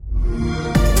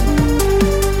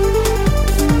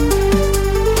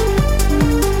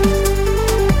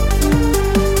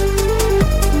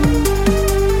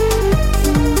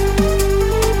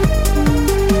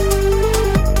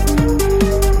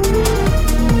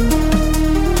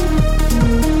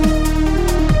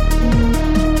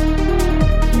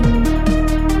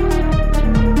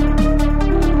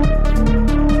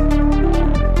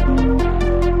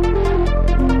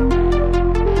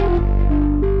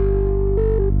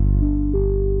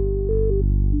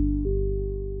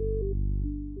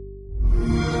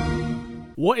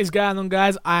What is going on,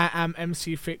 guys? I am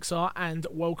MC Fixer, and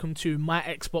welcome to My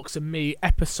Xbox and Me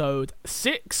episode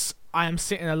 6. I am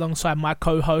sitting alongside my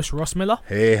co-host Ross Miller.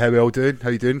 Hey, how we all doing?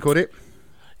 How you doing, Cody?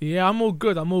 Yeah, I'm all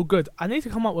good. I need to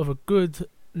come up with a good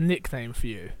nickname for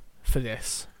you for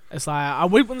this. It's like I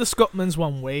went on the Scotsmans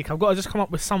one week. I've got to just come up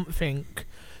with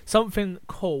something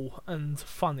cool and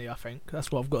funny. I think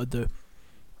that's what I've got to do.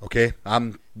 Okay,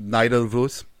 I'm neither of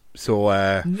those, so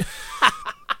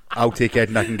I'll take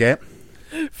anything I can get.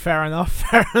 Fair enough.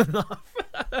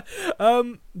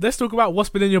 Let's talk about what's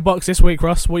been in your box this week,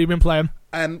 Ross. What have you been playing?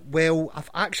 Well, I've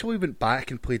actually went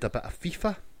back and played a bit of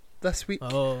FIFA this week.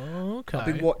 Oh, okay. I've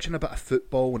been watching a bit of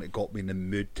football and it got me in the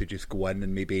mood to just go in,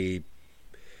 and maybe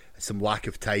some lack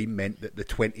of time meant that the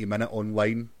 20-minute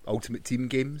online Ultimate Team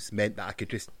games meant that I could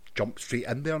just jump straight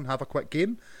in there and have a quick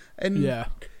game. And yeah,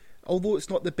 although it's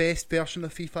not the best version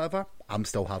of FIFA ever, I'm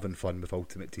still having fun with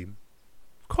Ultimate Team.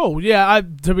 Cool. Yeah,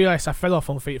 to be honest, I fell off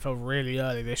on FIFA really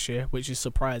early this year, which is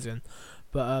surprising.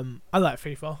 But I like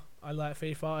FIFA.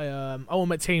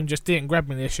 Ultimate Team just didn't grab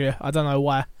me this year. I don't know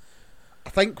why. I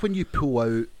think when you pull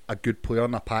out a good player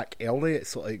in a pack early, it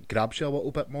sort of grabs you a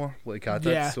little bit more, like I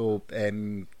did. Yeah. So,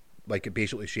 it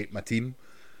basically shaped my team.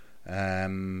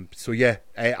 So yeah,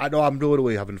 I know I'm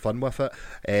really having fun with it,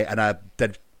 and I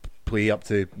did play up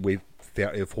to wave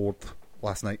 30 of Horde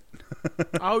last night.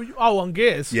 oh, on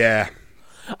Gears. Yeah.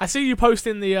 I see you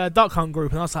posting the Duck Hunt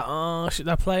group, and I was like, oh, should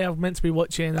I play? I'm meant to be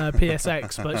watching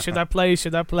PSX, but should I play?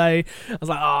 I was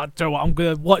like, oh, do you know what? I'm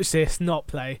going to watch this, not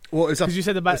play. Well, it was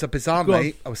a bizarre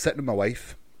night. I was sitting with my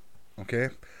wife, okay,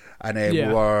 and we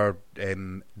were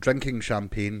drinking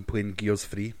champagne, playing Gears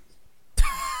 3.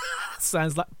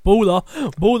 Sounds like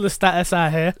baller status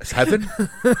out here. It's heaven.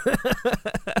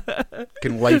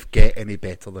 Can life get any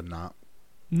better than that?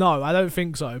 No, I don't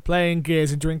think so. Playing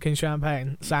Gears and drinking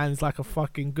champagne sounds like a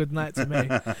fucking good night to me.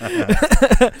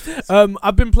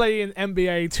 I've been playing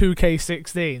NBA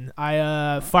 2K16.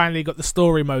 I finally got the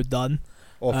story mode done.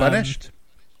 Finished?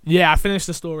 Yeah, I finished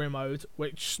the story mode,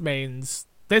 which means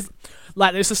there's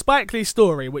a Spike Lee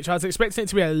story, which I was expecting it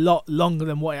to be a lot longer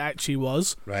than what it actually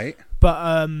was. Right.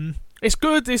 But it's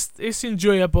good. It's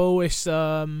enjoyable. It's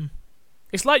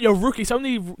like your rookie. It's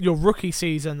only your rookie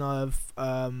season of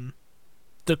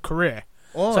the career.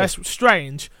 Oh. So it's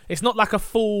strange. It's not like a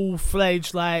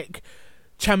full-fledged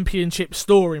championship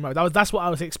story mode. That's what I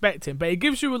was expecting, but it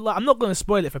gives you I'm not going to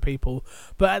spoil it for people,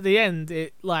 but at the end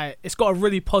it's got a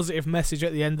really positive message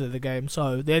at the end of the game,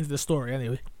 so the end of the story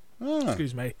anyway.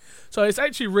 Excuse me. So it's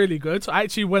actually really good. I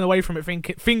actually went away from it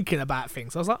thinking about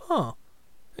things. I was like, oh,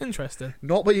 interesting.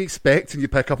 Not what you expect when you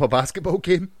pick up a basketball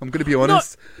game, I'm going to be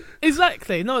honest. No,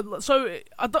 exactly. No, so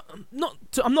I'm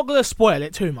not going to spoil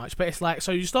it too much, but it's like,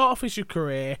 so you start off as your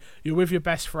career, you're with your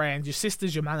best friend, your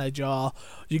sister's your manager,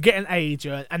 you get an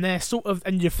agent, and they're sort of,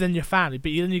 and then your family,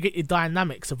 but then you get your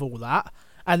dynamics of all that,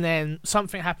 and then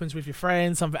something happens with your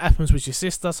friend, something happens with your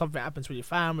sister, something happens with your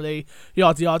family,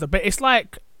 yada yada. But it's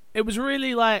like, it was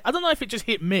really I don't know if it just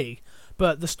hit me,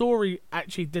 but the story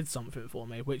actually did something for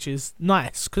me, which is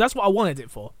nice, because that's what I wanted it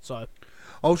for. So I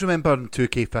always remember in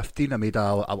 2K15 I made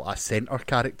a centre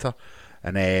character,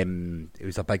 and it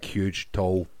was a big, huge,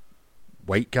 tall,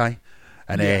 white guy,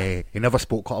 and he never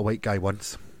spoke like a white guy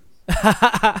once.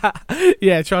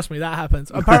 Yeah, trust me, that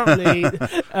happens. Apparently,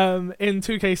 in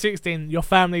 2K16, your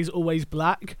family's always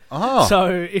black. Oh.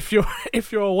 So if you're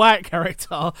a white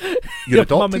character, your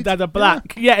mum and dad are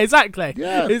black. Yeah, exactly.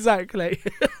 Yeah. Exactly.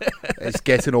 It's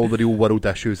getting all the real world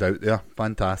issues out there.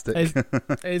 Fantastic.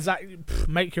 Exactly.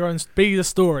 Make your own. Be the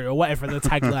story, or whatever the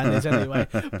tagline is. Anyway,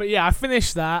 but yeah, I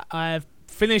finished that. I've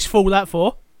finished Fallout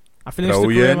 4. I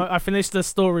finished the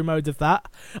story mode of that.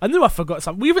 I knew I forgot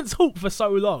something. We haven't talked for so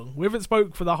long. We haven't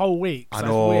spoke for the whole week. So I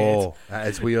know. That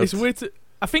is weird. It's weird.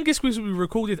 I think it's because we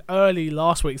recorded early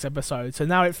last week's episode, so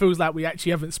now it feels like we actually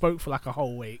haven't spoke for like a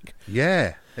whole week.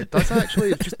 Yeah, it does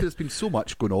actually. It's just there's been so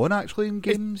much going on actually in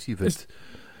games. You've had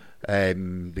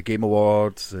the Game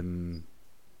Awards and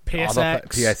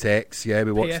PSX. Yeah,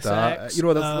 we watched that. You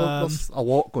know, there's a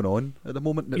lot going on at the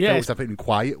moment. It feels a bit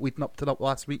quiet leading up to that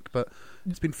last week, but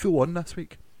it's been full on this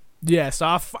week. Yeah, so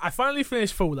I finally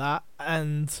finished Fallout,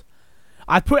 and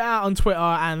I put it out on Twitter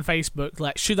and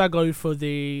Facebook, should I go for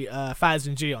the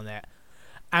 1000G on it?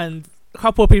 And a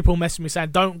couple of people messaged me saying,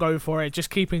 don't go for it,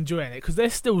 just keep enjoying it, because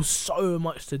there's still so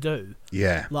much to do.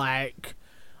 Yeah.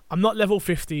 I'm not level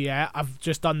 50 yet. I've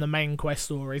just done the main quest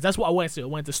stories. That's what I wanted to do. I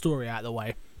wanted the story out of the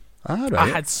way. All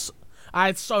right. I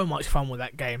had so much fun with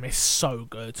that game. It's so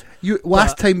good.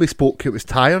 Last time we spoke, it was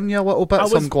tiring you a little bit,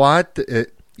 so I'm glad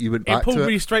that You went back it pulled to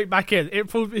me it? straight back in. It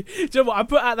pulled me. Do you know what? I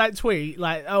put out that tweet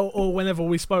or whenever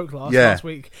we spoke last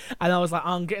week, and I was like,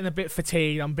 I'm getting a bit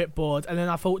fatigued, I'm a bit bored, and then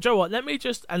I thought, do you know what? Let me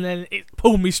just, and then it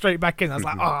pulled me straight back in. I was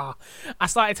like, I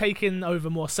started taking over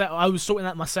more I was sorting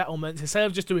out my settlements instead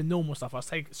of just doing normal stuff. I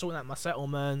was sorting out my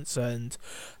settlements and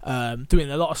doing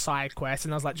a lot of side quests,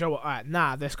 and I was like, do you know what? All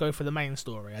right, let's go for the main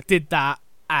story. I did that,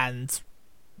 and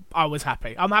I was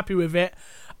happy. I'm happy with it.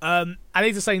 I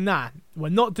need to say, we're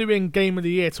not doing Game of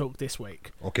the Year talk this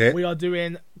week. Okay. We are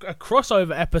doing a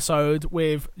crossover episode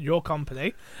with your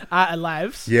company, Outer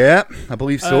Lives. Yeah, I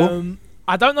believe so.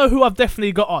 I don't know who I've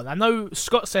definitely got on. I know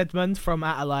Scott Sedmond from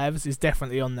Outer Lives is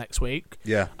definitely on next week.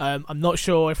 Yeah. I'm not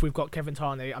sure if we've got Kevin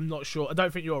Tarney. I'm not sure. I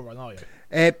don't think you're on, are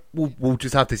you? We'll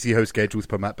just have to see how schedules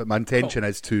permit, but my intention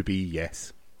is to be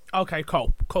yes. Okay,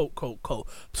 cool.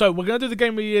 So we're going to do the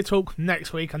Game of the Year talk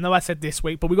next week. I know I said this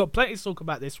week, but we've got plenty to talk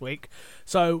about this week.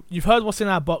 So you've heard what's in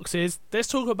our boxes. Let's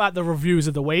talk about the reviews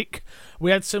of the week.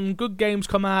 We had some good games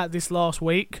come out this last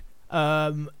week.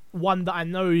 One that I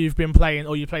know you've been playing,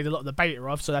 or you played a lot of the beta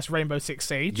of, so that's Rainbow Six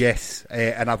Siege. Yes,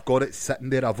 and I've got it sitting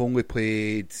there. I've only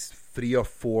played 3 or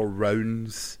 4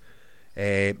 rounds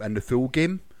in the full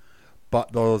game,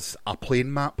 but there's a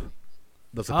plane map.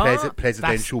 There's a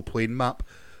presidential plane map.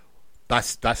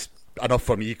 That's enough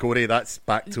for me, Corey. That's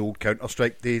back to old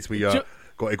Counter-Strike days where you've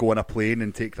got to go on a plane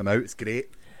and take them out. It's great.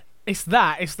 It's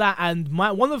that, and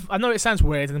I know it sounds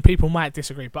weird and people might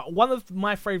disagree, but one of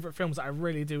my favourite films that I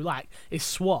really do like is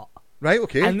SWAT. Right,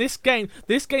 okay. And this game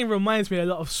reminds me a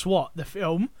lot of SWAT, the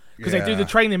film, because they do the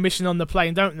training mission on the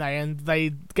plane, don't they? And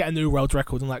they get a new world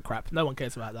record and that crap. No one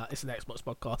cares about that. It's an Xbox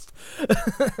podcast.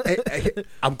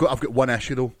 I've got one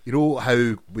issue though. You know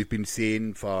how we've been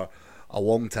saying for a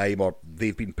long time, or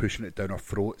they've been pushing it down our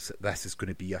throats, that this is going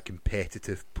to be a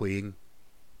competitive playing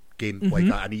game, like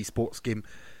an esports game.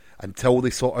 Until they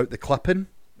sort out the clipping,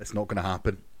 it's not going to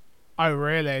happen. Oh,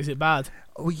 really? Is it bad?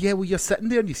 Oh, yeah, well, you're sitting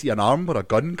there and you see an arm or a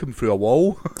gun come through a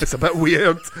wall. It's a bit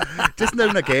weird. Just now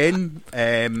and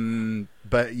again.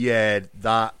 But yeah,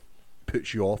 that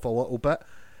puts you off a little bit.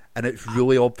 And it's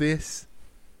really obvious.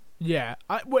 Yeah.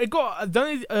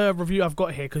 The only review I've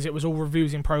got here, because it was all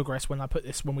reviews in progress when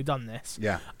we done this.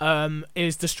 Yeah.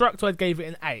 Is Destructoid gave it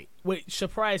an 8, which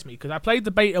surprised me, because I played the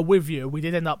beta with you. We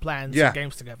did end up playing some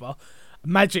games together.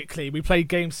 Magically, we played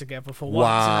games together for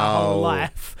once in our whole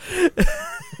life.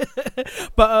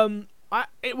 But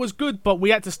it was good, but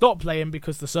we had to stop playing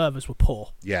because the servers were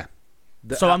poor. Yeah.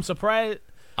 So I'm surprised.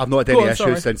 I've not had any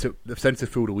issues since the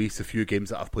full release. A few games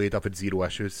that I've played, I've had 0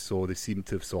 issues, so they seem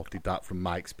to have sorted that from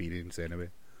my experience anyway.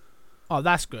 Oh,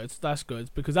 that's good. That's good,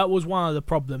 because that was one of the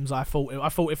problems. I thought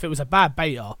if it was a bad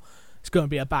beta, it's going to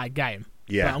be a bad game.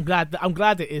 Yeah. But I'm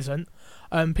glad it isn't.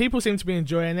 People seem to be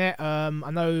enjoying it.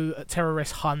 I know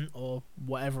Terrorist Hunt, or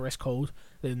whatever it's called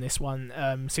in this one,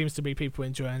 seems to be people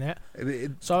enjoying it.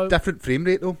 So different frame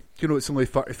rate though. You know, it's only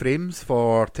 30 frames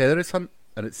for Terrorist Hunt,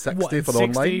 and it's 60 for the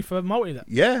online. 60 for multi.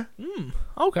 Yeah.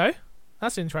 Okay,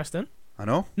 that's interesting. I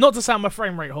know. Not to sound my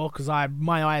frame rate whore, because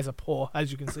my eyes are poor,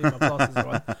 as you can see. My glasses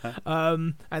are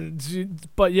on.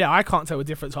 But yeah, I can't tell the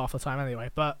difference half the time anyway.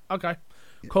 But okay,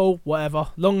 cool, whatever.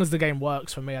 Long as the game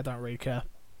works for me, I don't really care.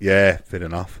 Yeah, fair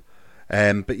enough.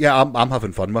 But yeah, I'm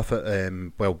having fun with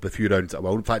it. Well, the few rounds I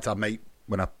will. In fact, I might,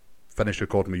 when I finish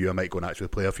recording with you, I might go and actually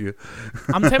play a few.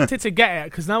 I'm tempted to get it,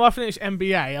 because now I finish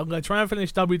NBA, I'm going to try and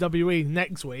finish WWE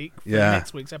next week for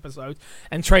next week's episode,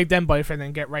 and trade them both in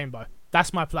and get Rainbow.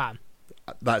 That's my plan.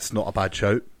 That's not a bad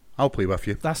shout. I'll play with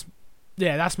you. That's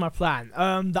my plan.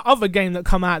 The other game that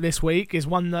come out this week is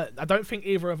one that I don't think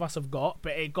either of us have got,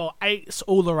 but it got 8s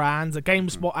all around. The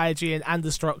GameSpot, IGN, and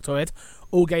Destructoid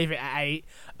all gave it an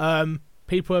 8.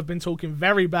 People have been talking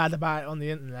very bad about it on the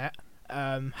internet,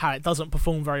 how it doesn't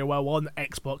perform very well on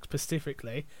Xbox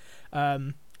specifically.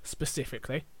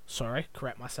 Sorry,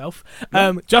 correct myself.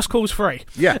 Just Cause 3.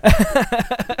 Yeah.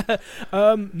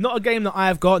 Not a game that I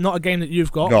have got, not a game that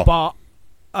you've got, but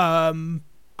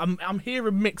I'm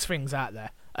hearing mixed things out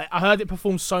there. I heard it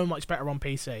performs so much better on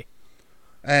PC.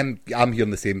 I'm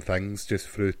hearing the same things just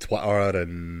through Twitter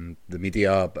and the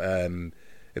media.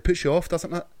 It puts you off,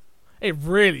 doesn't it? It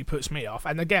really puts me off.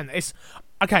 And again, it's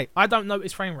okay. I don't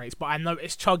notice frame rates, but I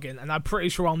notice chugging, and I'm pretty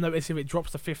sure I'll notice if it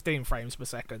drops to 15 frames per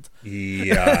second.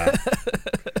 Yeah.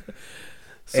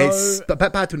 It's a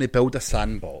bit bad when they build a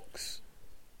sandbox,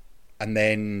 and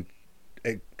then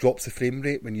it drops the frame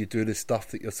rate when you do the stuff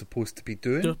that you're supposed to be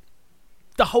doing.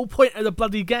 The whole point of the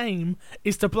bloody game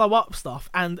is to blow up stuff,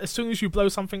 and as soon as you blow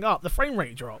something up, the frame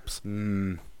rate drops.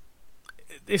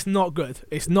 It's not good.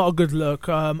 It's not a good look.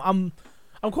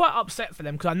 I'm quite upset for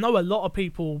them, because I know a lot of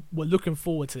people were looking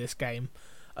forward to this game.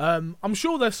 I'm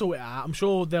sure they'll sort it out. I'm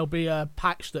sure there'll be a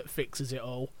patch that fixes it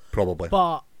all. Probably.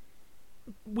 But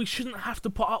we shouldn't have to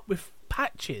put up with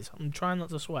patches. I'm trying not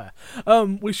to swear.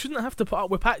 We shouldn't have to put up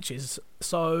with patches.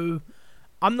 So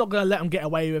I'm not going to let them get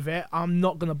away with it. I'm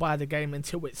not going to buy the game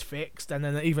until it's fixed. And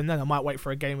then even then, I might wait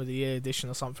for a Game of the Year edition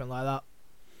or something like that.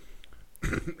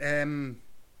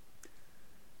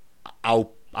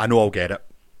 I know I'll get it.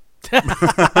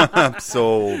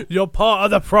 So you're part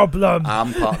of the problem.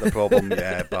 I'm part of the problem,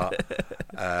 yeah, but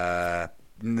I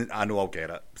know I'll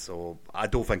get it. So I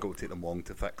don't think it'll take them long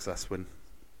to fix this one.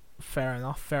 Fair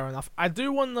enough. I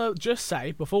do want to just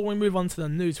say, before we move on to the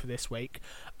news for this week,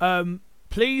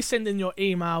 please send in your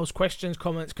emails, questions,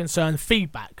 comments, concerns,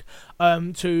 feedback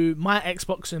to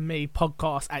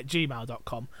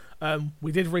myxboxandmepodcast@gmail.com.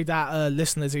 We did read out a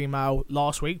listener's email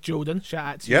last week. Jordan, shout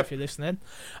out to you if you're listening.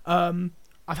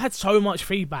 I've had so much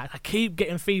feedback. I keep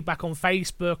getting feedback on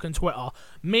Facebook and Twitter.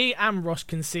 Me and Ross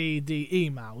can see the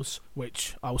emails,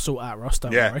 which I'll sort out, Ross,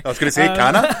 don't worry. I was going to say,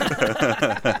 can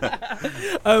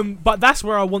I? But that's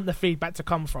where I want the feedback to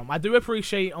come from. I do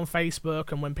appreciate on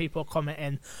Facebook and when people are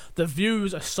commenting, the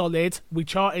views are solid. We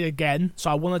charted again,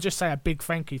 so I want to just say a big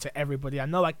thank you to everybody. I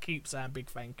know I keep saying big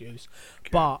thank yous,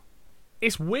 but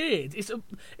it's weird. It's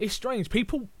strange.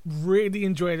 People really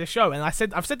enjoy the show, and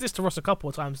I've said this to Ross a couple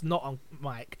of times, not on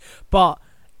mic, but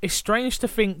it's strange to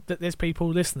think that there's people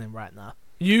listening right now.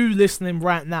 You listening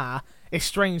right now. It's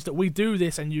strange that we do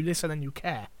this and you listen and you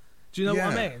care. Do you know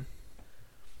what I mean?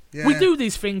 Yeah. We do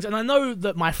these things, and I know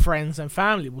that my friends and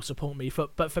family will support me.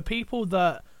 But for people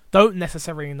that don't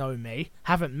necessarily know me,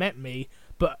 haven't met me,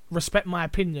 but respect my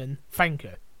opinion, thank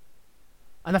you.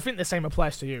 And I think the same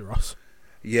applies to you, Ross.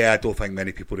 Yeah, I don't think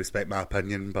many people respect my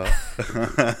opinion, but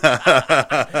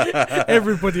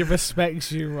everybody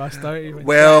respects you, Russ. Don't even.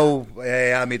 Well,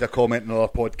 I made a comment in our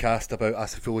podcast about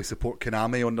us fully support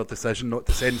Konami on their decision not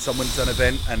to send someone to an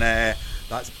event, and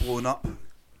that's blown up.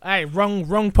 Hey, wrong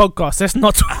podcast. Let's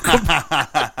not talk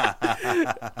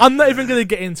about I'm not even going to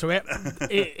get into it.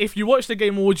 If you watch the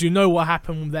Game Awards, you know what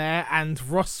happened there. And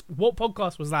Ross, what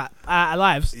podcast was that?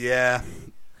 Alives? Yeah.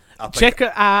 Check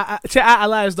out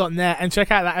alives.net and check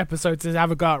out that episode to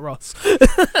have a go at Ross.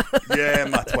 Yeah,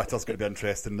 my Twitter's going to be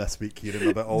interesting this week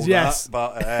hearing about all that.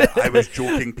 But I was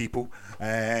joking, people.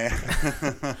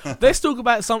 Let's talk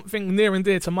about something near and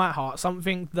dear to my heart.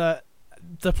 Something that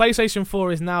the PlayStation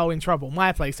 4 is now in trouble.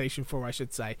 My PlayStation 4, I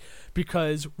should say.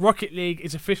 Because Rocket League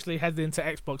is officially headed into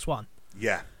Xbox One.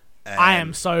 Yeah. I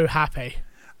am so happy.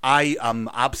 I am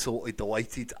absolutely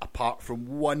delighted, apart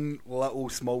from one little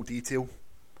small detail.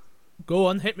 Go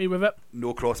on, hit me with it.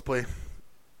 No crossplay.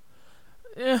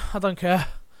 Yeah, I don't care.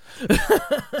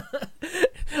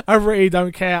 I really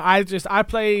don't care. I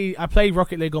play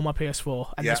Rocket League on my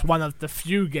PS4, and it's one of the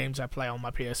few games I play on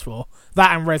my PS4.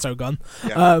 That and Resogun.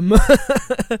 Yeah.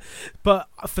 But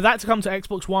for that to come to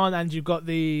Xbox One, and you've got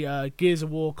the Gears of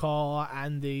War car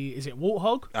and is it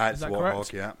Warthog? It's is that Warthog,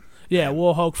 correct? Yeah. Yeah,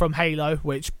 Warthog from Halo,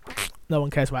 which no one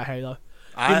cares about Halo.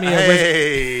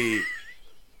 Hey!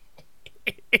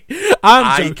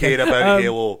 I care about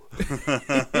Halo.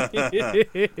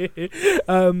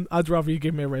 I'd rather you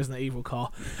give me a Resident Evil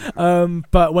car.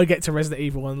 But we'll get to Resident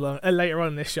Evil later on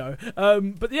in this show.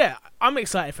 But yeah, I'm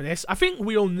excited for this. I think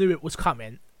we all knew it was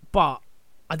coming, but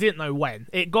I didn't know when.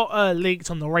 It got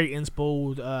leaked on the ratings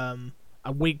board a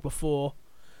week before,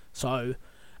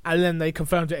 and then they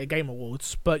confirmed it at Game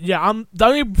Awards. But yeah, the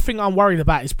only thing I'm worried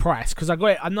about is price, because I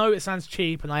know it sounds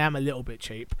cheap, and I am a little bit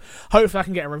cheap. Hopefully I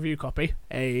can get a review copy.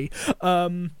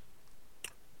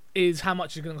 Is how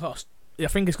much it's going to cost. I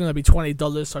think it's going to be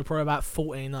 $20, so probably about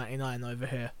 $14.99 over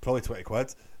here. Probably $20.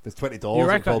 If it's $20, it'll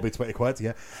probably be $20,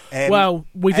 yeah. Well,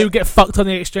 we do get fucked on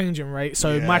the exchanging rate,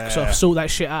 so Microsoft sort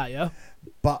that shit out, yeah?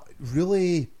 But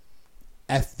really,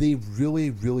 if they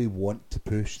really, really want to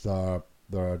push their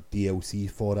DLC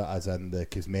for it, as in the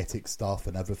cosmetic stuff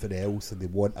and everything else, and they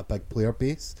want a big player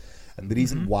base. And the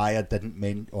reason why I didn't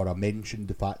I mentioned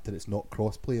the fact that it's not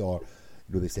crossplay, or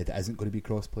they said it isn't going to be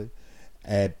crossplay,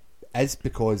 is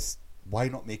because why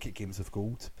not make it Games of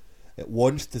Gold? It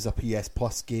launched as a PS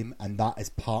Plus game, and that is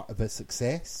part of its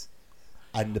success.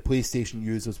 And the PlayStation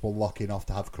users were lucky enough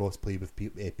to have crossplay with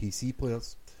PC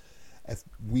players. If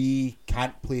we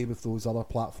can't play with those other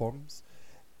platforms,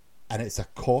 and it's a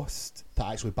cost to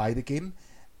actually buy the game,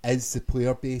 is the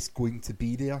player base going to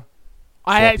be there?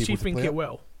 I actually think it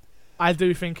will. I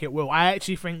do think it will. I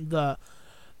actually think that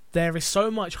there is so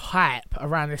much hype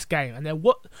around this game, and a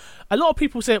lot of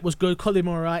people say it was good. Colin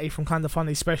Moriarty from Kinda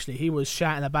Funny especially, he was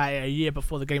shouting about it a year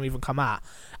before the game even come out,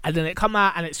 and then it come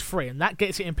out and it's free, and that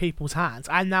gets it in people's hands.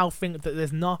 I now think that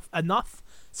there's enough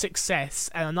success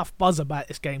and enough buzz about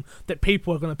this game that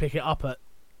people are going to pick it up at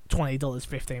 $20,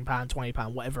 £15,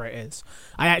 £20, whatever it is.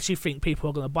 I actually think people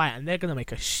are going to buy it and they're going to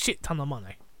make a shit ton of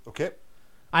money. Okay.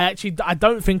 I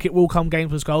don't think it will come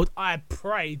Games with Gold. I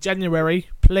pray January,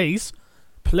 please,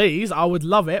 I would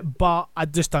love it, but I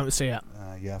just don't see it.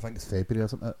 Yeah, I think it's February,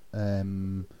 isn't it?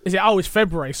 Is it? Oh, it's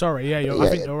February. Sorry, I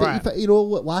think you're right. But,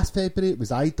 last February it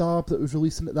was iDarb that was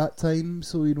releasing at that time,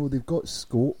 so they've got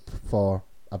scope for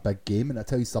a big game, and I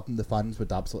tell you something, the fans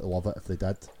would absolutely love it if they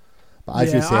did. But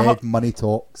as you said, money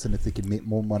talks, and if they can make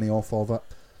more money off of it.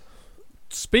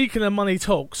 Speaking of money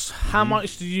talks, how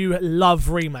much do you love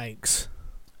remakes?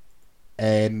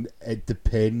 It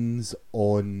depends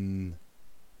on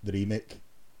the remake.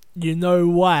 You know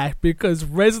why? Because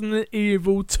Resident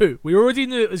Evil 2, we already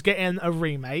knew it was getting a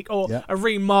remake or a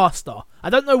remaster. I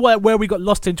don't know where we got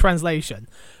lost in translation.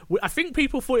 I think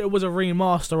people thought it was a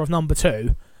remaster of number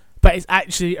 2, but it's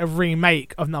actually a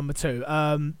remake of number 2.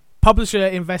 Publisher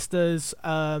investors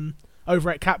over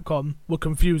at Capcom were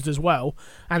confused as well,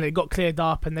 and it got cleared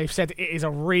up, and they've said it is a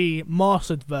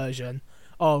remastered version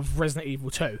of Resident Evil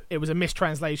 2. It was a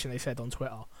mistranslation, they said on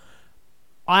Twitter.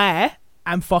 I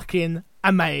am fucking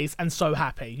amazed and so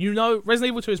happy. Resident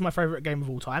Evil 2 is my favourite game of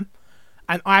all time,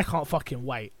 and I can't fucking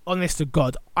wait. Honest to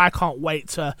God, I can't wait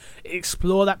to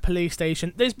explore that police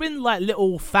station. There's been like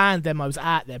little fan demos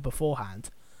out there beforehand,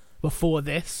 before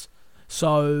this,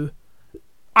 so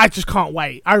I just can't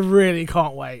wait. I really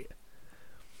can't wait.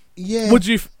 Yeah.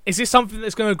 Is this something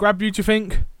that's going to grab you, do you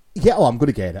think? Yeah, I'm going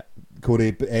to get it,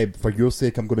 Corey. For your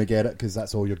sake, I'm going to get it because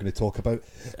that's all you're going to talk about.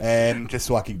 Just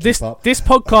so I can keep up. This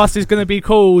podcast is going to be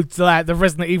called the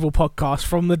Resident Evil podcast.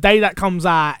 From the day that comes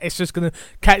out, it's just going to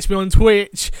catch me on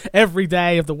Twitch every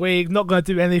day of the week. Not going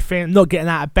to do anything. Not getting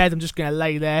out of bed. I'm just going to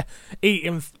lay there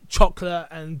eating chocolate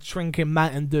and drinking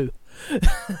Mountain Dew.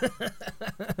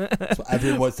 That's what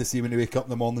everyone wants to see when they wake up in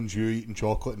the morning. You eating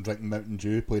chocolate and drinking Mountain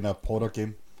Dew, playing a horror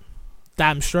game.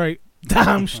 Damn straight.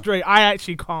 I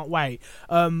actually can't wait.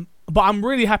 But I'm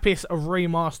really happy it's a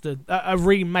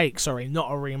remake. Sorry,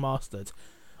 not a remastered.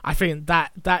 I think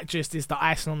that just is the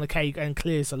icing on the cake and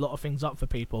clears a lot of things up for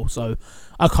people. So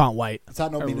I can't wait. Does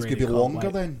that not mean it's going to be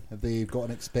longer then? Have they got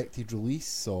an expected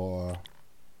release or?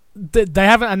 They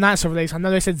haven't announced a release. I know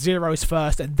they said 0's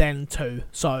first and then 2.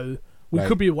 So we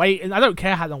could be waiting. I don't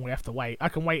care how long we have to wait. I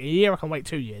can wait a year. I can wait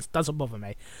 2 years. Doesn't bother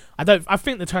me. I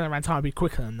think the turnaround time will be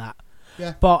quicker than that.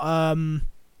 Yeah. But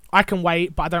I can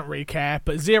wait, but I don't really care.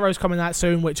 But 0's coming out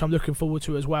soon, which I'm looking forward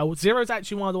to as well. 0's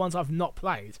actually one of the ones I've not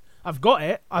played. I've got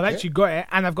it. I've actually got it,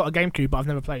 and I've got a GameCube, but I've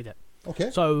never played it.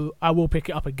 Okay. So I will pick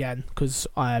it up again because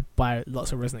I buy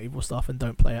lots of Resident Evil stuff and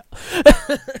don't play it.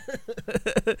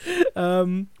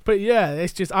 But yeah,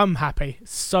 it's just I'm happy,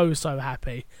 so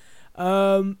happy.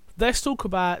 Let's talk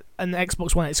about an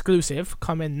Xbox One exclusive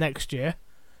coming next year.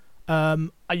 Are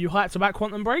you hyped about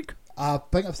Quantum Break? I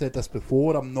think I've said this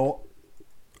before. I'm not.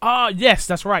 Yes,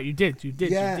 that's right. You did.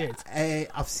 Yeah, you did.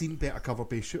 I've seen better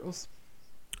cover-based shooters.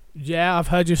 Yeah, I've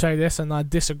heard you say this, and I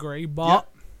disagree. But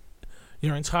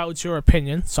you're entitled to your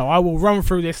opinion, so I will run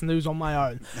through this news on my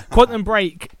own. Quantum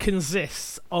Break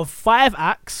consists of 5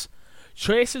 acts,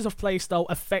 choices of playstyle,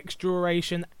 effects,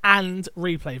 duration, and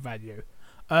replay value.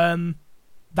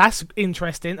 That's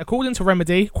interesting. According to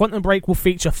Remedy, Quantum Break will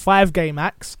feature 5 game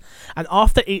acts, and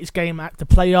after each game act, the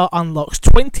player unlocks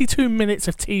 22 minutes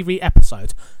of TV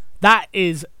episode. That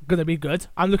is going to be good.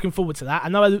 I'm looking forward to that. I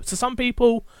know to some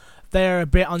people, they're a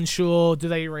bit unsure. Do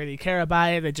they really care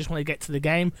about it? They just want to get to the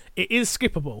game. It is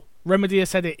skippable. Remedy has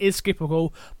said it is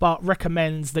skippable, but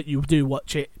recommends that you do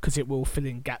watch it because it will fill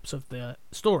in gaps of the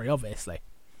story, obviously.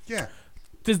 Yeah.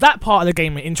 Does that part of the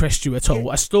game interest you at all?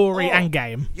 Yeah. A story and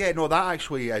game? Yeah, no, that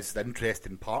actually is the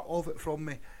interesting part of it for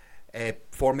me. I think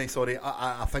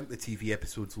the TV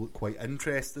episodes look quite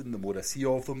interesting. The more I see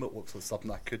of them, it looks like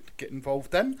something I could get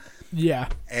involved in. Yeah.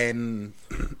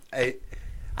 I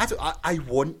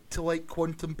want to like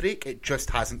Quantum Break. It just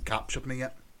hasn't captured me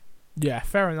yet. Yeah,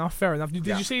 fair enough. Did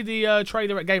you see the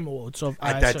trailer at Game Awards?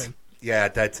 I did. Assume? Yeah, I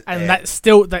did. And that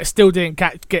still didn't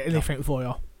get anything for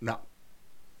you? No.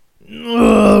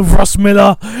 Ross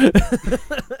Miller.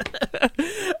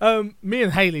 Me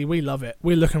and Haley, we love it.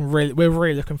 We're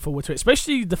really looking forward to it,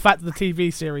 especially the fact of the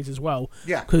TV series as well.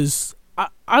 Yeah, because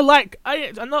I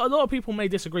know a lot of people may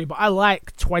disagree, but I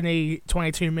like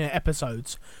 22 minute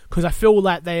episodes because I feel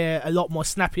like they're a lot more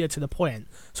snappier to the point.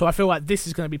 So I feel like this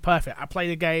is going to be perfect. I play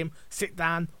the game, sit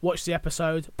down, watch the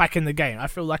episode, back in the game. I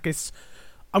feel like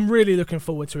I'm really looking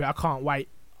forward to it. I can't wait.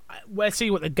 We'll see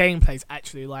what the gameplay's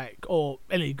actually like, or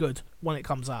any good when it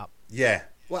comes out. Yeah,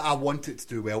 well, I want it to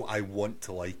do well. I want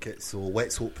to like it, so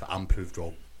let's hope that I'm proved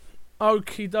wrong.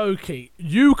 Okie dokie.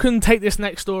 You can take this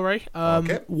next story.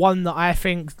 Okay. One that I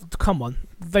think. Come on,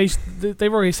 they've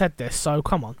already said this, so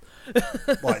come on.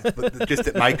 But just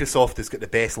that Microsoft has got the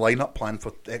best lineup planned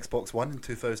for Xbox One in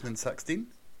 2016.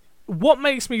 What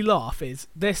makes me laugh is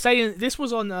they're saying this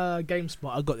was on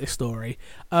GameSpot. I got this story.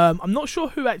 I'm not sure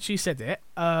who actually said it,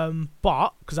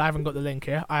 but because I haven't got the link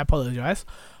here, I apologise.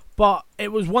 But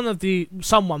it was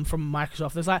someone from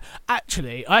Microsoft that's like,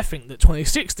 actually, I think that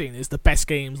 2016 is the best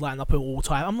games lineup of all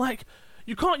time. I'm like,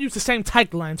 you can't use the same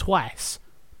tagline twice.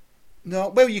 No,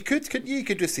 well, you could, couldn't you? You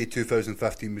could just say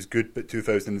 2015 was good, but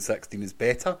 2016 is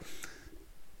better.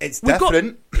 It's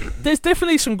different. There's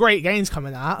definitely some great games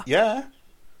coming out. Yeah.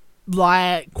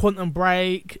 Like Quantum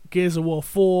Break, Gears of War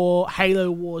 4,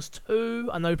 Halo Wars 2.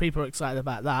 I know people are excited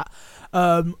about that.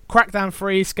 Crackdown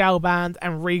 3, Scalebound,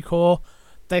 and ReCore.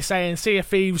 They're saying Sea of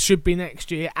Thieves should be next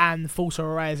year, and Forza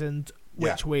Horizon,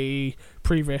 which we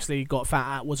previously got found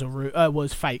out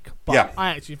was fake. But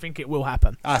I actually think it will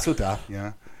happen. So do I,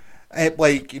 yeah.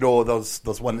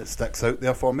 There's one that sticks out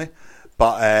there for me.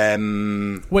 But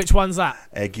which one's that?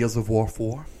 Gears of War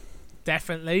 4.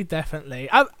 Definitely.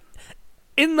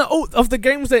 In of the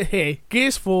games that are here,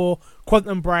 Gears 4,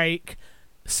 Quantum Break,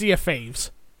 Sea of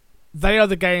Thieves, they are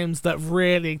the games that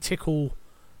really tickle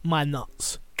my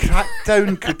nuts.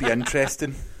 Crackdown could be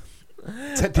interesting.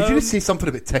 Did you just say something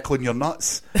about tickling your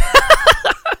nuts?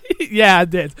 Yeah, I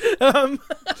did. Seconds,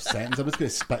 I'm just going to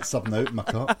spit something out in my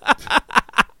cup.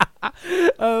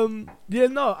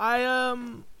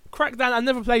 Crackdown, I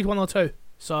never played 1 or 2,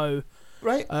 so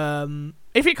right.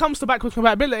 If it comes to backwards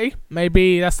compatibility,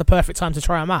 maybe that's the perfect time to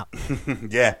try them out.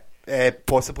 Yeah,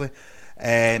 possibly.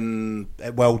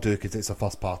 It will do because it's a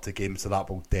first party game, so that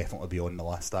will definitely be on the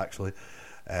list actually.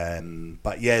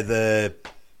 But yeah,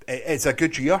 it's a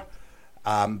good year.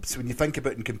 So when you think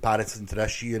about it in comparison to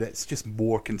this year, it's just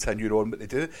more continued on what they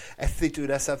do. If they do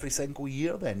this every single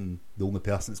year, then the only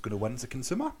person that's going to win is the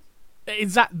consumer.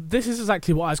 This is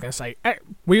exactly what I was going to say.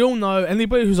 We all know,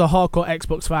 anybody who's a hardcore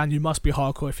Xbox fan, you must be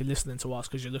hardcore if you're listening to us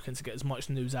because you're looking to get as much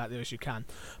news out there as you can.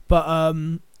 But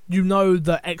you know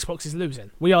that Xbox is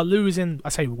losing. We are losing. I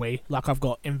say we, like I've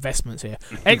got investments here.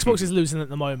 Xbox is losing at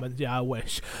the moment. Yeah, I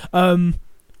wish. And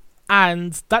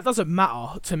that doesn't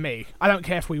matter to me. I don't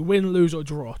care if we win, lose, or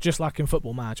draw, just like in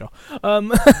Football Manager.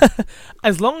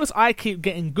 As long as I keep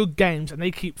getting good games and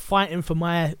they keep fighting for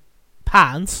my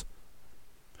pants,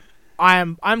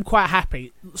 I'm quite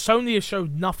happy. Sony has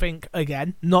showed nothing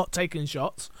again, not taking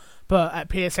shots, but at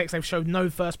PSX they've showed no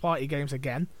first-party games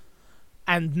again.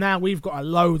 And now we've got a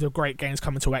load of great games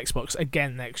coming to Xbox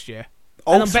again next year.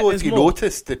 Also, if you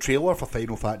noticed the trailer for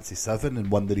Final Fantasy VII, and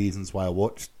one of the reasons why I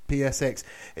watched PSX,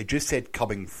 it just said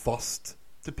coming first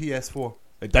to PS4.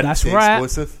 It didn't say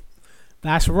exclusive.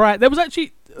 That's right. There was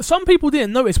actually some people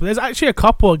didn't notice, but there's actually a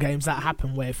couple of games that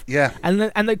happened with. Yeah.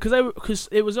 And because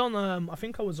it was on I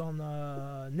think I was on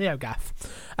NeoGAF,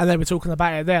 and they were talking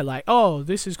about it there, like, oh,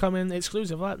 this is coming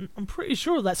exclusive. Like, I'm pretty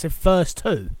sure that's the first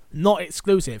two, not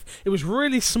exclusive. It was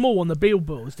really small on the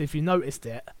billboards, if you noticed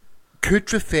it.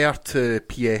 Could refer to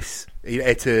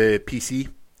PC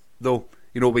though.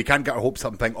 You know, we can't get our hopes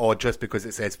up and think, oh, just because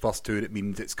it says first two, it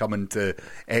means it's coming to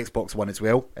Xbox One as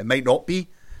well. It might not be.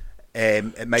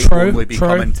 It might only be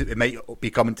coming to. It might be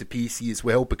coming to PC as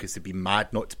well because they'd be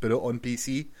mad not to put it on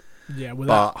PC. Yeah, with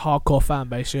that hardcore fan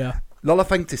base. Yeah. Another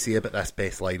thing to say about this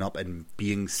best lineup and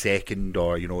being second,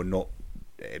 or not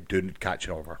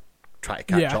catching up or trying to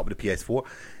catch up with the PS4.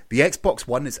 The Xbox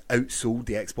One has outsold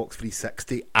the Xbox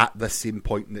 360 at this same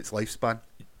point in its lifespan.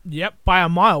 Yep, by a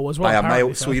mile as well. By a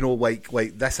mile. So,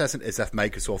 like this isn't as if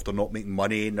Microsoft are not making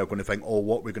money and they're going to think, oh,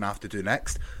 what we're going to have to do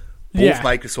next. Both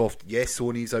Microsoft, yes,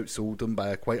 Sony's outsold them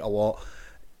by quite a lot.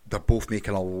 They're both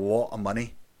making a lot of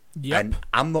money. Yep. And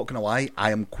I'm not going to lie,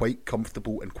 I am quite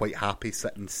comfortable and quite happy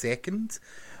sitting second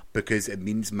because it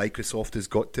means Microsoft has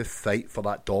got to fight for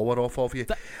that dollar off of you.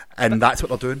 That's what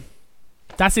they're doing.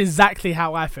 That's exactly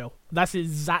how I feel.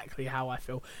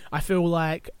 I feel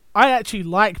like I actually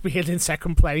like being in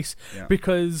second place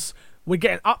because we're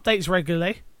getting updates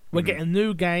regularly. We're getting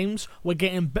new games. We're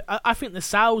getting. I think the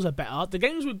sales are better. The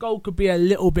games with gold could be a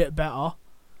little bit better.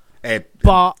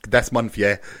 But this month,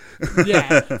 yeah,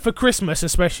 for Christmas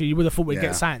especially, you would have thought we'd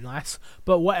get something nice.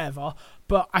 But whatever.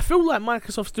 But I feel like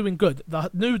Microsoft's doing good. The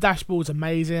new dashboard's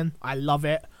amazing. I love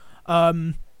it.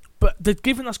 But they're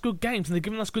giving us good games and they're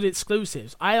giving us good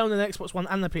exclusives. I own an Xbox One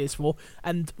and a PS4,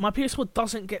 and my PS4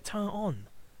 doesn't get turned on.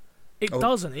 It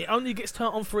doesn't. It only gets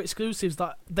turned on for exclusives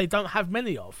that they don't have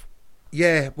many of.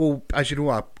 Yeah, well, as you know,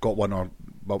 I got one, or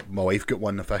my wife got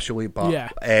one officially,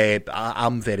 but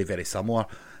I'm very, very similar.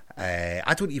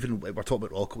 I don't even. We're talking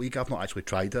about Rocket League. I've not actually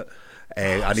tried it.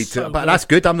 I need so to, but good. that's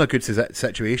good. I'm in a good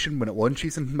situation when it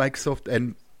launches in Microsoft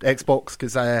and Xbox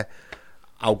because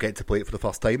I'll get to play it for the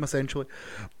first time essentially.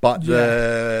 But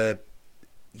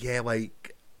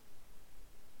like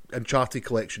Uncharted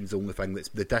Collection is the only thing that's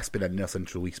the disc's been in there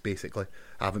since release. Basically,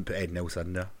 I haven't put anything else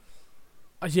in there.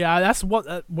 Yeah, that's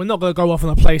what we're not going to go off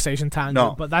on a PlayStation tangent,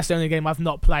 No. but that's the only game I've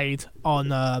not played on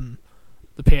the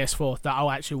PS4 that I'll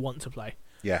actually want to play.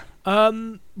 Yeah.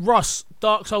 Ross,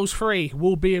 Dark Souls 3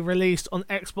 will be released on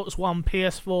Xbox One,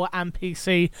 PS4 and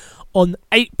PC on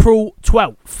April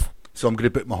 12th. So I'm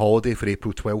going to book my holiday for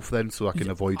April 12th then, so I can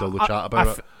avoid all the chat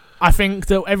about it. I think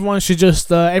that everyone should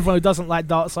just everyone who doesn't like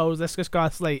Dark Souls, let's just go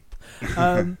to sleep.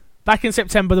 Back in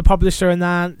September, the publisher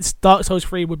announced Dark Souls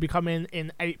 3 would be coming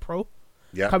in April.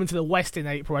 Yeah. Coming to the West in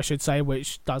April, I should say,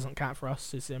 which doesn't count for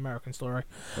us. It's the American story.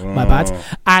 My bad.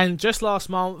 And just last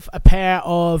month, a pair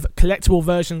of collectible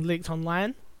versions leaked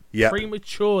online. Yeah.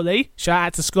 Prematurely, shout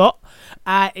out to Scott,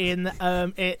 in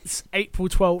its April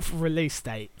 12th release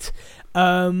date.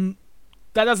 That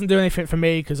doesn't do anything for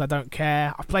me because I don't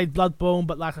care. I've played Bloodborne,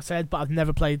 but like I said, I've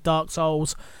never played Dark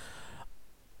Souls.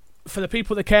 For the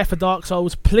people that care for Dark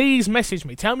Souls, please message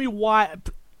me. Tell me why.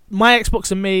 My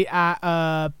Xbox and me at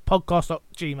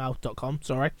podcast.gmail.com.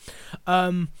 Sorry.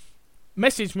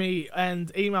 Message me and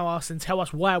email us and tell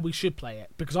us why we should play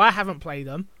it because I haven't played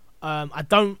them. I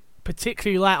don't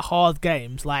particularly like hard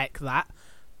games like that,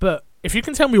 but if you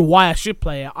can tell me why I should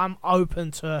play it, I'm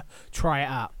open to try it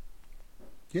out.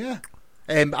 Yeah.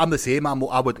 I'm the same.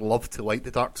 I would love to like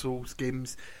the Dark Souls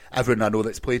games. Everyone I know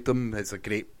that's played them has a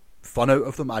great fun out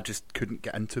of them. I just couldn't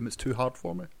get into them. It's too hard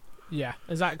for me. Yeah,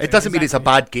 exactly. It doesn't mean it's a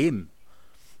bad game.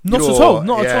 Not at all.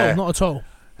 Not at all.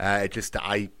 It's just that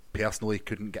I personally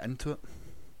couldn't get into it.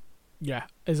 Yeah,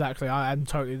 exactly. I am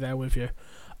totally there with you.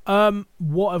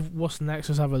 What's next?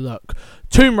 Let's have a look.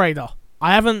 Tomb Raider.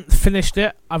 I haven't finished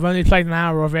it. I've only played an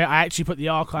hour of it. I actually put the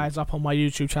archives up on my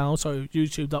YouTube channel, so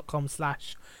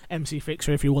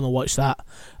youtube.com/MCFixer if you want to watch that.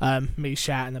 Me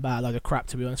shouting about a load of crap,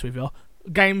 to be honest with you.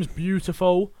 Game's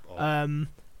beautiful.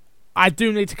 I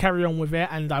do need to carry on with it,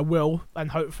 and I will.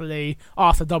 And hopefully,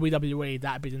 after WWE,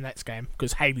 that'll be the next game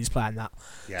because Haley's playing that.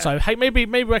 Yeah. So hey, maybe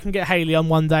I can get Haley on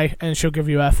one day, and she'll give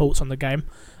you her thoughts on the game.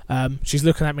 She's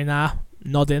looking at me now,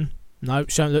 nodding. No,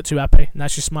 she don't look too happy. Now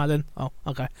she's smiling. Oh,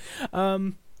 okay.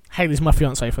 Haley's my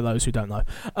fiance, for those who don't know.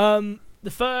 The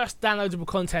first downloadable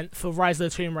content for Rise of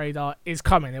the Tomb Raider is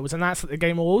coming. It was announced at the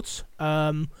Game Awards.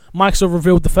 Microsoft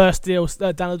revealed the first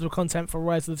downloadable content for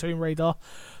Rise of the Tomb Raider.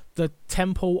 The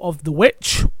Temple of the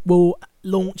Witch will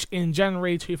launch in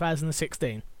January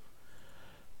 2016.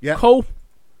 Yeah. Cool.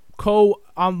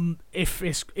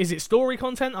 Is it story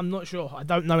content? I'm not sure. I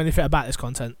don't know anything about this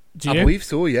content. Do you? I believe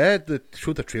so. Yeah, they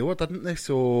showed the trailer, didn't they?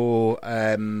 So,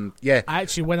 yeah. I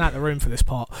actually went out the room for this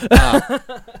part.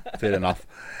 Fair enough.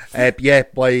 Yeah,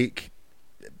 like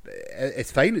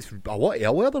it's fine. It's a lot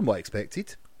earlier than what I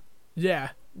expected. Yeah.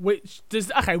 What does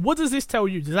this tell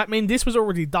you? Does that mean this was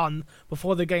already done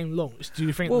before the game launched? Do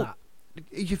you think that?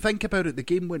 You think about it, the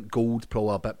game went gold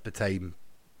probably a bit of time,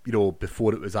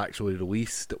 before it was actually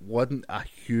released. It wasn't a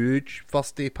huge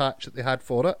first day patch that they had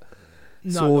for it.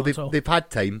 No, so they've had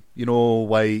time,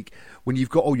 like when you've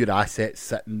got all your assets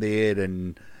sitting there,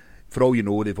 and for all you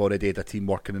know, they've already had a team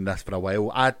working on this for a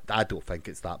while. I don't think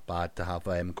it's that bad to have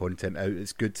content out.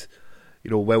 It's good,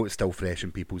 while it's still fresh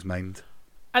in people's mind.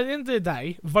 At the end of the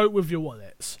day, vote with your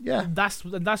wallets. Yeah. That's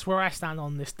where I stand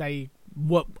on this day,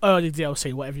 early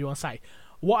DLC, whatever you want to say.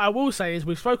 What I will say is,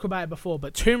 we've spoken about it before,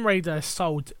 but Tomb Raider has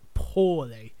sold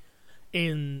poorly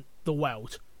in the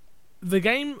world. The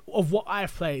game of what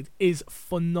I've played is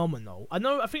phenomenal.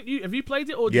 I think have you played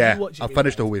it or did you watch it? I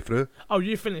finished the whole way through. Oh,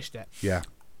 you finished it? Yeah.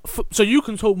 So you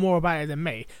can talk more about it than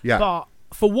me. Yeah. But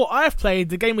for what I've played,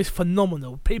 the game is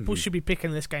phenomenal. People should be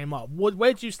picking this game up.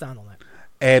 Where do you stand on it?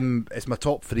 It's my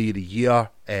top 3 of the year.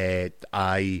 If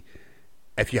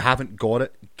you haven't got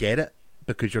it, get it,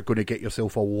 because you're going to get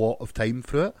yourself a lot of time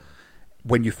through it.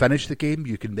 When you finish the game,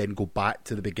 you can then go back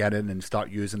to the beginning and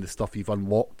start using the stuff you've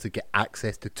unlocked to get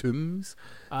access to tombs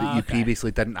that you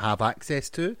previously didn't have access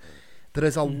to. There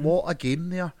is a lot of game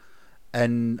there,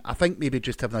 and I think maybe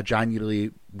just having a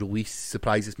January release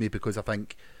surprises me, because I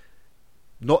think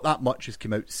not that much has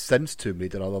come out since Tomb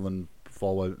Raider other than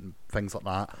Fallout and things like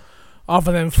that.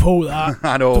 Other than Fallout.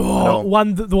 I know.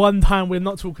 The one time we're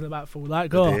not talking about Fallout.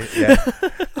 Go on. Yeah.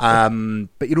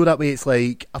 But that way it's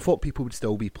like, I thought people would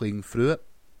still be playing through it.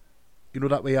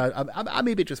 That way I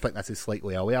maybe just think this is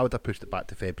slightly early. I would have pushed it back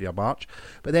to February or March.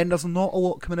 But then there's not a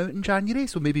lot coming out in January,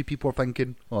 so maybe people are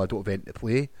thinking, I don't have anything to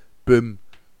play. Boom.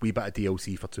 Wee bit of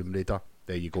DLC for Tomb Raider.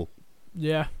 There you go.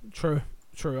 Yeah, true.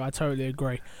 I totally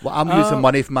agree. Well, I'm using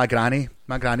money from my granny.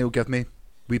 My granny will give me a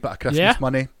wee bit of Christmas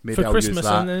money. Maybe for I'll Christmas, use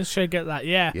that. and then she'll get that.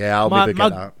 Yeah, Yeah, I'll maybe get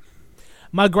that.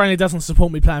 My granny doesn't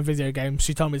support me playing video games.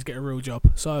 She told me to get a real job.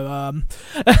 So,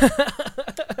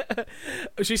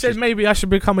 she said maybe I should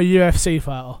become a UFC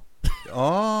fighter.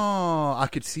 Oh, I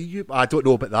could see you. I don't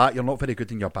know about that. You're not very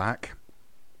good in your back.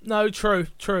 No, true.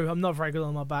 I'm not very good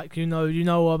on my back. You know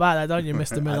all about that, don't you,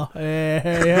 Mr. Miller? Hey.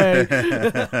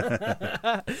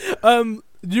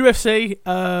 UFC.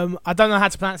 I don't know how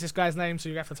to pronounce this guy's name, so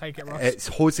you have to take it, Ross. It's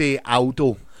Jose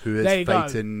Aldo, who is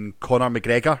fighting Conor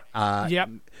McGregor.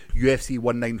 UFC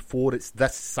 194. It's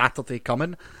this Saturday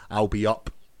coming. I'll be up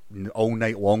all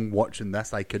night long watching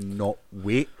this. I cannot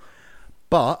wait.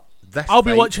 But I'll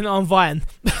be watching it on Vine.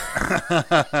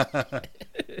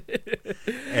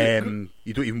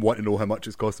 You don't even want to know how much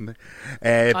it's costing me.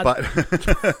 But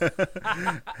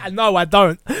no, I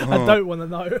don't. I don't want to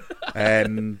know.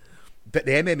 But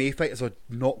the MMA fighters are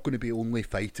not going to be only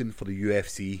fighting for the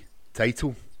UFC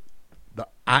title. They're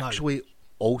actually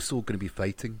also going to be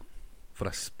fighting for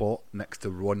a spot next to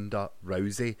Ronda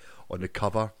Rousey on the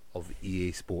cover of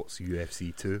EA Sports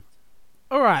UFC 2.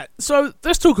 Alright, so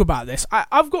let's talk about this.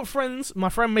 I've got friends, my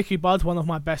friend Mickey Budd, one of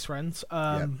my best friends,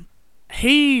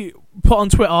 he put on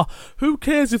Twitter, who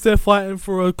cares if they're fighting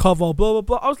for a cover, blah, blah,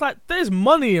 blah. I was like, there's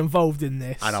money involved in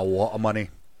this. And a lot of money.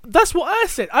 That's what I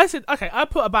said. I said, okay, I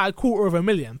put about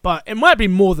 $250,000, but it might be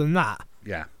more than that.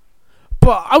 Yeah.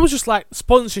 But I was just like,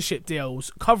 sponsorship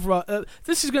deals, cover,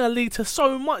 this is going to lead to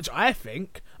so much, I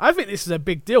think. I think this is a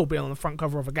big deal, being on the front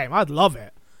cover of a game. I'd love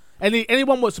it.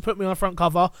 Anyone wants to put me on the front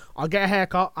cover, I'll get a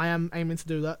haircut. I am aiming to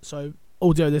do that, so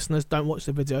audio listeners, don't watch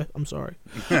the video. I'm sorry.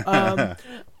 And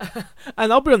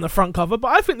I'll be on the front cover, but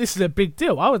I think this is a big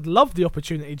deal. I would love the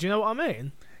opportunity. Do you know what I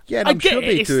mean? Yeah, and I'm sure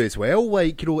they do as well.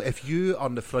 Like, if you are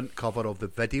on the front cover of the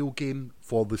video game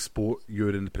for the sport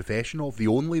you're in the profession of, the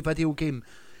only video game,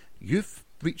 you've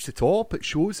reached the top. It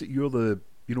shows that you're the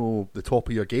top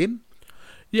of your game.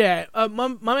 Yeah,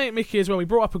 my mate Mickey as well, he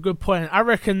brought up a good point. I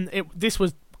reckon this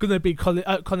was going to be Conor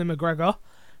McGregor,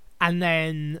 and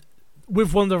then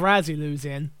with Ronda Rousey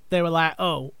losing, they were like,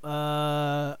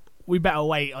 we better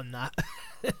wait on that.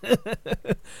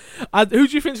 Who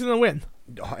do you think's going to win?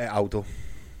 Aldo.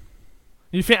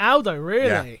 You think Aldo,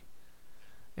 really?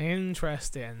 Yeah.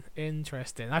 Interesting.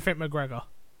 I think McGregor,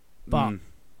 but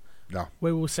no,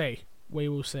 we will see. We're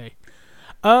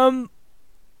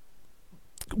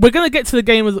going to get to the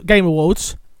Game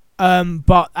Awards.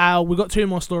 But we've got 2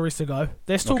 more stories to go.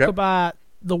 Let's talk about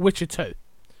The Witcher 2.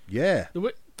 Yeah.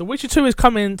 The Witcher 2 is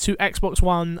coming to Xbox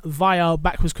One via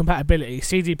backwards compatibility.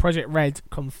 CD Projekt Red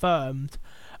confirmed.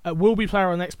 Will be player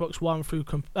on Xbox One through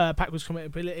backwards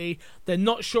compatibility. They're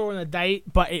not sure on a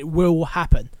date, but it will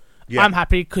happen. Yeah. I'm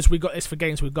happy because we got this for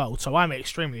Games with Gold, so I'm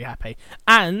extremely happy.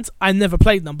 And I never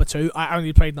played number 2. I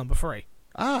only played number 3.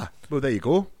 Ah, well, there you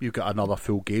go. You've got another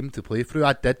full game to play through.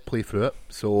 I did play through it,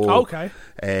 so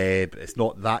it's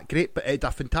not that great, but it's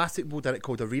a fantastic mode in it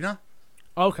called Arena.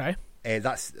 Okay.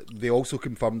 They also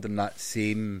confirmed in that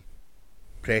same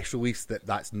press release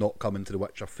that's not coming to The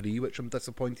Witcher 3, which I'm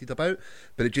disappointed about,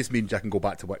 but it just means I can go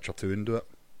back to Witcher 2 and do it.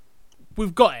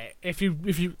 We've got it. If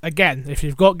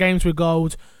you've got Games with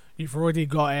Gold, you've already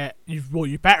got it.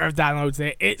 You better have downloaded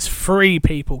it. It's free,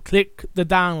 people. Click the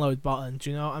download button.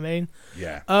 Do you know what I mean?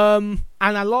 Yeah. And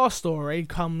our last story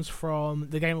comes from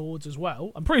the Game Awards as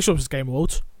well. I'm pretty sure it was Game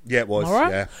Awards. Yeah, it was.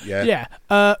 Right? Yeah.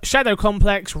 Shadow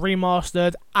Complex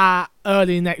remastered at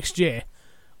early next year.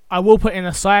 I will put in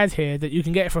a side here that you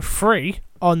can get it for free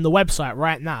on the website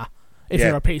right now if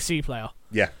you're a PC player.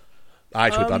 Yeah. I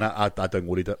actually done it. I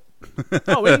downloaded it.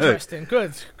 Oh, interesting.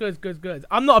 Good.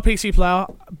 I'm not a PC player,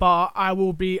 but I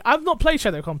will be. I've not played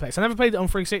Shadow Complex. I never played it on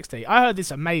 360. I heard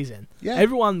it's amazing. Yeah.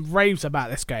 Everyone raves about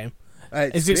this game.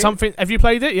 Is it something? Have you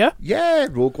played it? Yeah. Yeah,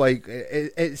 roguelike.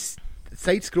 It's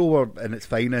side scroller in its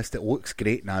finest. It looks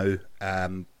great now.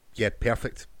 Yeah,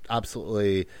 perfect.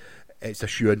 Absolutely. It's a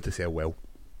shoe-in to sell well.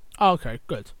 Oh, okay,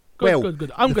 good. Good.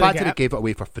 The fact that it gave it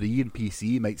away for free in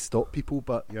PC might stop people,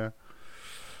 but yeah.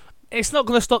 It's not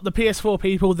going to stop the PS4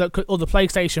 people or the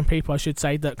PlayStation people, I should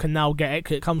say, that can now get it,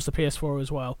 'cause it comes to PS4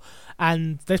 as well.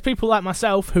 And there's people like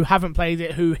myself who haven't played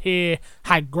it, who hear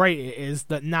how great it is,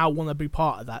 that now want to be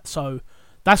part of that. So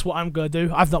that's what I'm going to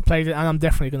do. I've not played it, and I'm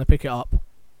definitely going to pick it up.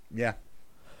 Yeah.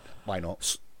 Why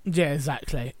not? Yeah,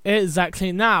 exactly.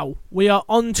 Now, we are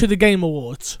on to the Game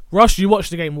Awards. Rush, you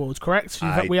watched the Game Awards, correct?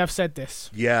 We have said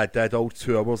this. Yeah, I did all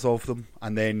 2 hours of them,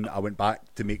 and then I went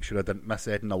back to make sure I didn't miss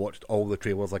it, and I watched all the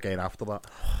trailers again after that.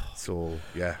 So,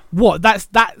 yeah. What?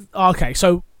 Okay,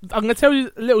 so I'm going to tell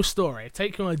you a little story,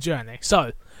 take you on a journey.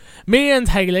 So, me and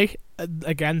Hayley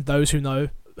again, those who know,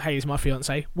 Haley's my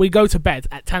fiance. We go to bed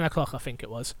at 10 o'clock, I think it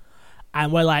was,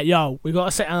 and we're like, "Yo, we got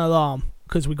to set an alarm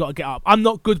because we got to get up." I'm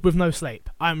not good with no sleep.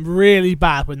 I'm really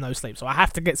bad with no sleep, so I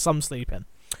have to get some sleep in.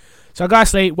 So I go to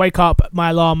sleep, wake up,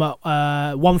 my alarm at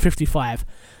 1:55,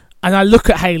 and I look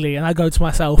at Haley and I go to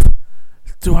myself,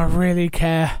 "Do I really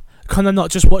care? Can I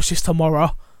not just watch this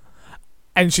tomorrow?"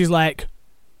 And she's like,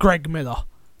 "Greg Miller."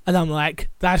 And I'm like,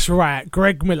 "That's right,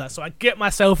 Greg Miller." So I get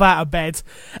myself out of bed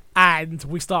and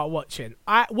we start watching.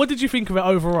 What did you think of it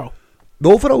overall? The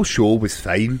overall show was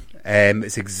fine.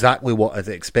 It's exactly what I'd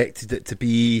expected it to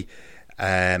be.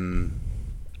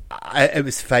 It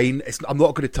was fine. I'm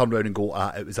not going to turn around and go,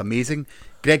 it was amazing.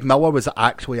 Greg Miller was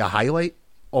actually a highlight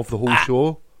of the whole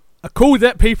show. I called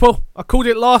it, people. I called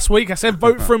it last week. I said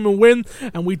vote for him and win,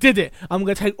 and we did it. I'm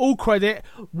going to take all credit.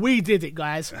 We did it,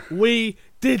 guys. We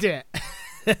did it.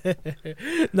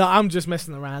 No, I'm just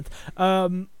messing around.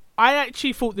 I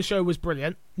actually thought the show was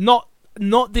brilliant. Not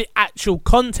the actual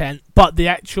content, but the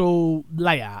actual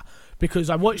layout.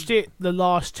 Because I watched it the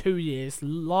last 2 years.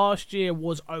 Last year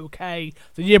was okay.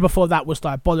 The year before that was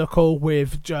diabolical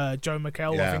with Joe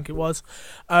McHale, I think it was.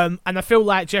 And I feel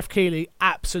like Jeff Keighley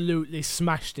absolutely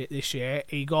smashed it this year.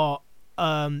 He got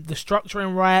the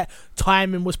structuring right.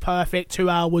 Timing was perfect.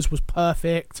 2 hours was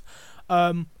perfect.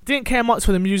 Didn't care much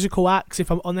for the musical acts,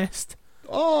 if I'm honest.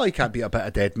 Oh, he can't beat a bit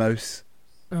of Deadmau5.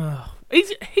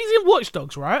 He's in Watch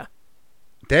Dogs, right?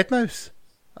 Deadmau5?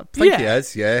 I think he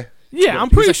is, yeah. Yeah, I'm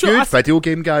pretty sure. He's a good video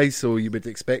game guy, so you would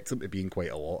expect him to be in quite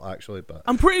a lot, actually. But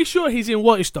I'm pretty sure he's in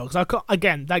Watch Dogs.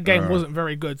 Again, that game wasn't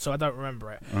very good, so I don't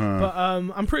remember it. But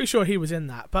I'm pretty sure he was in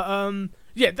that. But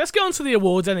yeah, let's get on to the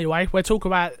awards anyway. We'll talk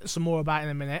about some more about it in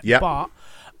a minute. Yep. But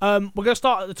we're going to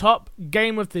start at the top.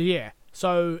 Game of the year.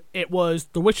 So it was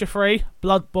The Witcher 3,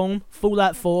 Bloodborne,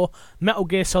 Fallout 4, Metal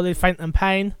Gear Solid: Phantom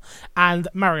Pain, and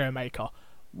Mario Maker.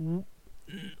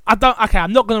 I'm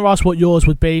not going to ask what yours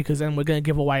would be because then we're going to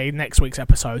give away next week's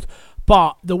episode.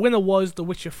 But the winner was The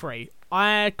Witcher 3.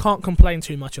 I can't complain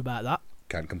too much about that.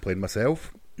 Can't complain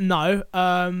myself. No.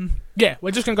 Yeah,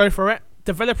 we're just going to go for it.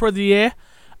 Developer of the year,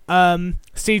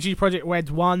 CG Projekt Red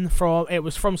won. It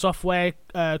was From Software,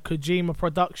 Kojima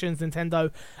Productions,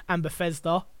 Nintendo, and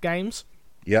Bethesda Games.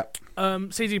 Yep.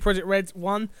 CG Projekt Red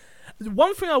won.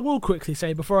 One thing I will quickly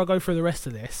say before I go through the rest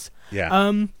of this.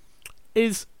 Yeah.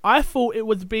 Is I thought it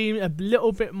would be a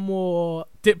little bit more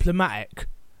diplomatic.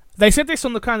 They said this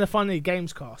on the Kind of Funny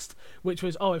Gamescast, which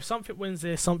was, if something wins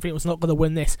this, something was not going to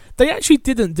win this. They actually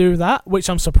didn't do that, which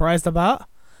I'm surprised about.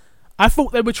 I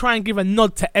thought they would try and give a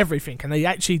nod to everything, and they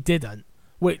actually didn't,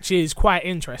 which is quite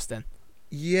interesting.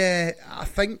 Yeah, I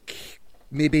think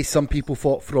maybe some people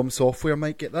thought From Software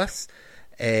might get this,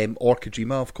 or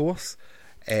Kojima, of course.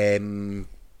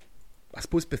 I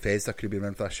suppose Bethesda could have been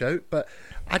around for a shout, but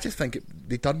I just think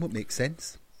they've done what makes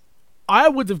sense. I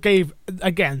would have gave,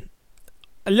 again,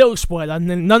 a little spoiler,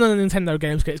 none of the Nintendo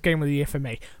games gets Game of the Year for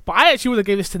me, but I actually would have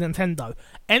given this to Nintendo.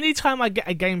 Anytime I get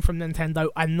a game from Nintendo,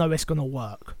 I know it's going to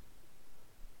work.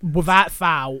 Without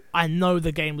foul, I know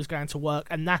the game is going to work,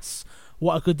 and that's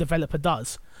what a good developer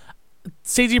does.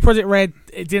 CG Projekt Red,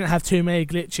 it didn't have too many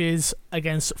glitches.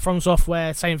 Against From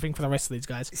Software, same thing for the rest of these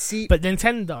guys. But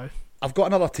Nintendo... I've got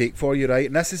another take for you, right?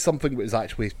 And this is something that was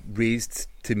actually raised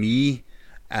to me,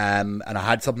 and I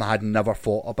had something I had never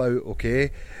thought about, okay?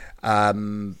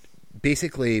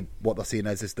 Basically, what they're saying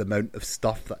is the amount of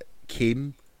stuff that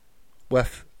came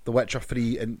with The Witcher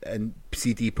 3 and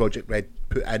CD Projekt Red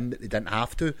put in that they didn't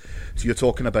have to. So you're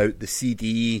talking about the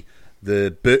CD,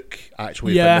 the book,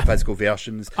 actually, from the physical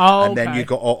versions, and then you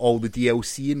got all the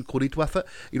DLC included with it.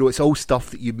 You know, it's all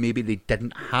stuff that they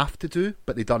didn't have to do,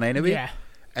 but they done anyway. Yeah.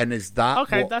 And is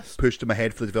that what pushed them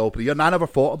ahead for the developer of the year? And I never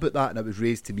thought about that, and it was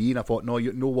raised to me, and I thought, no,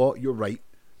 you know what, you're right.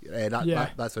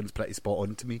 That sounds pretty spot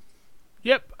on to me.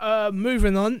 Yep.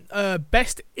 Moving on.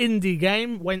 Best indie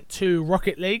game went to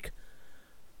Rocket League.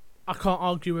 I can't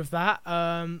argue with that.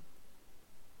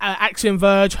 Axiom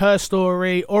Verge, Her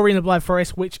Story, Ori and the Blind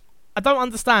Forest, which I don't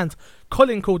understand.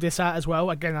 Colin called this out as well.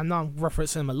 Again, I know I'm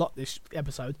referencing him a lot this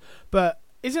episode, but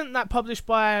isn't that published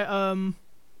by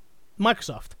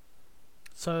Microsoft?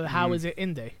 So how is it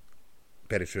indie?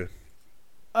 Very true.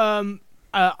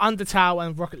 Undertale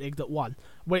and Rocket League that won,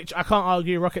 which I can't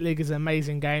argue. Rocket League is an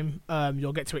amazing game.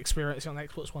 You'll get to experience it on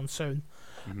Xbox One soon.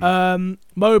 Mm-hmm.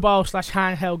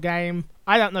 Mobile/handheld game.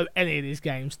 I don't know any of these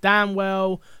games damn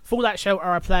well. Fallout Shelter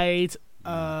I played.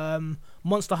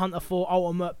 Monster Hunter 4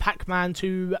 Ultimate, Pac-Man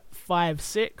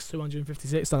 256,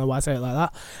 don't know why I say it like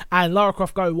that, and Lara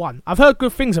Croft Go 1. I've heard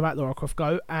good things about Lara Croft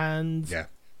Go, and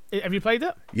Have you played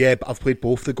it? Yeah, but I've played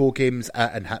both the Go games.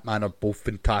 And Hitman are both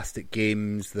fantastic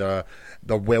games. They're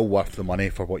well worth the money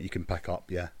for what you can pick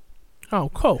up. Yeah. Oh,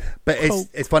 cool. But cool.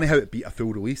 It's funny how it beat a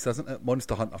full release, isn't it?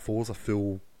 Monster Hunter 4 is a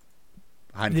full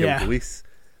handheld release,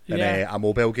 and a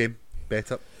mobile game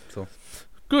better. So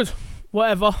good.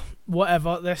 Whatever.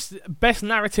 This best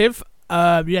narrative.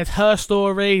 You had Her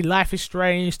Story, Life is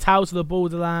Strange, Tales of the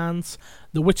Borderlands,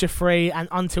 The Witcher 3, and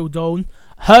Until Dawn.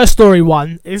 Her Story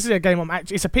 1. This is a game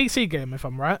it's a PC game, if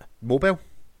I'm right. Mobile.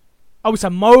 Oh, it's a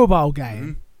mobile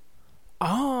game.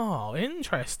 Oh,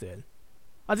 interesting.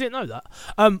 I didn't know that.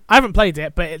 I haven't played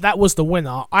it, but that was the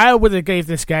winner. I would have gave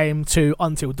this game to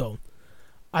Until Dawn.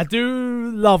 I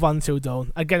do love Until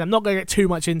Dawn. Again, I'm not going to get too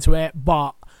much into it,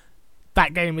 but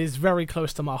that game is very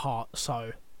close to my heart,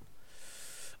 so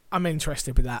I'm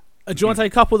interested with that. Do you want to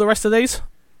take a couple of the rest of these?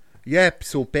 Yeah,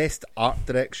 so best art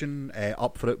direction,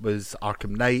 up for it was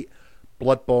Arkham Knight,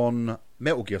 Bloodborne,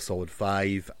 Metal Gear Solid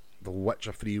 5, The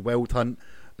Witcher 3 Wild Hunt,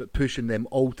 but pushing them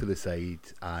all to the side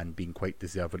and being quite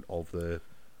deserving of the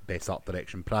best art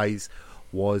direction prize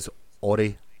was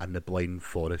Ori and the Blind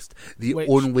Forest. The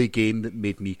only game that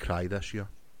made me cry this year.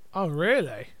 Oh,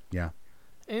 really? Yeah.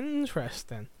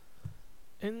 Interesting.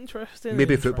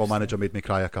 Maybe Football Manager made me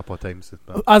cry a couple of times.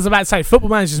 But I was about to say,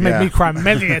 Football Manager's made me cry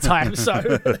many a time. So,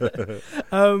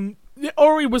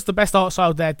 Ori was the best art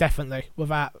style there, definitely,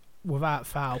 without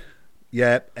foul.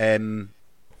 Yeah,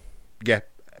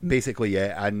 basically,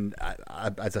 yeah. And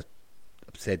as I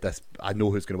said this, I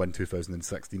know who's going to win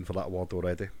 2016 for that award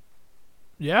already.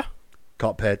 Yeah?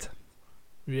 Cuphead.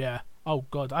 Yeah. Oh,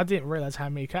 God, I didn't realise how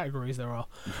many categories there are.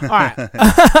 All right.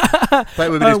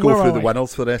 But we just go through the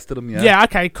winners for the rest of them, yeah? Yeah,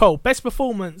 okay, cool. Best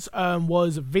performance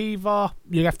was Viva.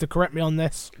 You have to correct me on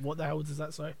this. What the hell does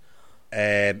that say?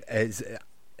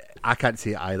 I can't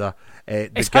see it either.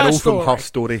 The It's girl Her from Story. Her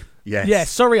Story. Yes. Yeah,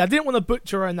 sorry, I didn't want to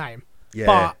butcher her name. Yeah.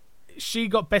 But she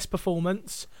got best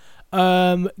performance.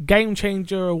 Game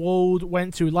Changer Award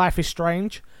went to Life is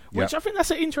Strange, which I think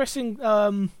that's an interesting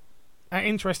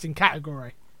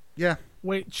category. Yeah.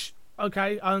 Which,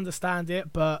 okay, I understand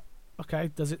it, but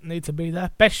okay, does it need to be there?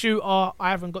 Best shooter, I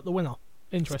haven't got the winner.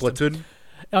 Interesting. Splatoon.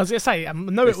 I was going to say, I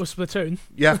know it was Splatoon.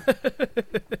 Yeah.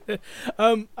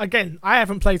 Again, I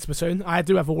haven't played Splatoon. I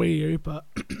do have a Wii U, but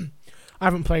I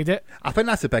haven't played it. I think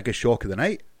that's the biggest shock of the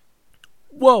night.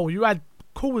 Well, you had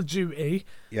Call of Duty,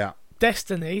 Yeah.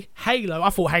 Destiny, Halo. I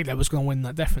thought Halo was going to win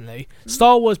that, definitely.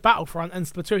 Star Wars Battlefront and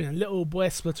Splatoon, and little boy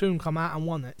Splatoon come out and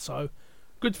won it, so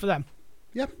good for them.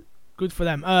 Yeah. Good for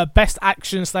them. Best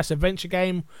action/adventure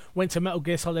game went to Metal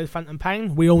Gear Solid Phantom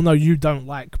Pain. We all know you don't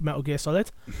like Metal Gear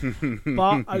Solid.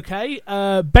 But, okay.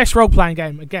 Best role-playing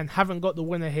game. Again, haven't got the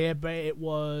winner here, but it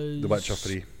was... The Witcher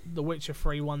 3. The Witcher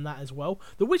 3 won that as well.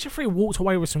 The Witcher 3 walked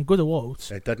away with some good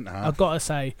awards. It didn't have. I've got to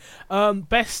say.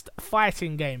 Best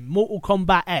fighting game. Mortal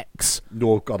Kombat X.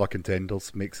 No other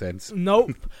contenders. Makes sense.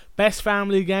 Nope. Best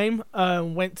family game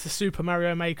went to Super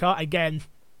Mario Maker. Again,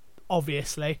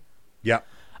 obviously. Yeah.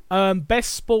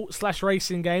 Best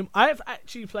sport/racing game. I've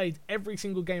actually played every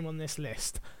single game on this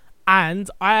list,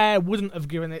 and I wouldn't have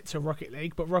given it to Rocket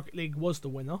League, but Rocket League was the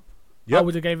winner. Yep. I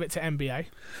would have gave it to NBA.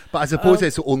 But I suppose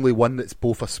it's the only one that's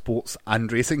both a sports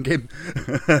and racing game.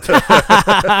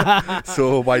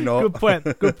 So why not?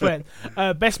 Good point.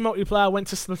 Best multiplayer went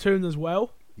to Splatoon as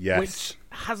well. Yes. Which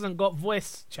hasn't got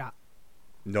voice chat.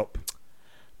 Nope.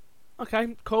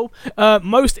 Okay, cool.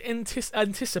 Most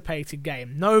anticipated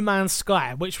game, No Man's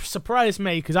Sky, which surprised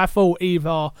me because I thought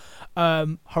either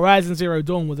Horizon Zero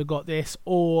Dawn would have got this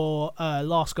or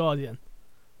Last Guardian.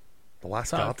 The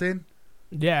Last Guardian?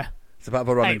 Yeah. It's a bit of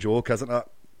a running joke, isn't it?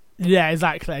 Yeah,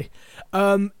 exactly.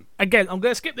 Again, I'm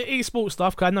going to skip the esports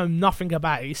stuff because I know nothing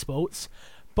about esports.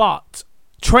 But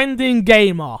Trending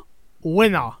Gamer,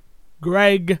 winner,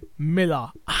 Greg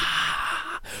Miller.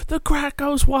 The crowd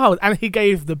goes wild, and he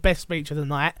gave the best speech of the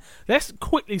night. Let's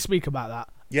quickly speak about that.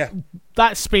 Yeah.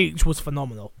 That speech was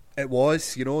phenomenal. It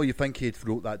was, you think he'd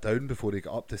wrote that down before he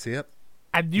got up to say it.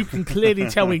 And you can clearly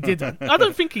tell he didn't. I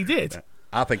don't think he did.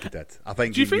 I think he did. I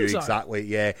think he knew so? exactly.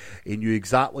 Yeah, he knew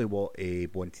exactly what he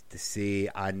wanted to say,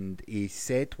 and he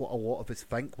said what a lot of us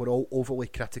think. We're all overly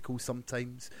critical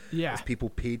sometimes. Yeah, as people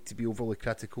paid to be overly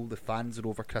critical, the fans are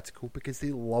overcritical because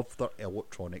they love their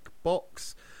electronic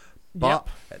box. But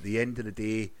at the end of the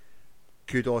day,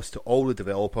 kudos to all the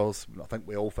developers. I think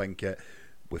we all think it.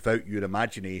 Without your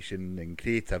imagination and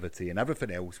creativity and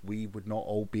everything else, we would not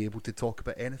all be able to talk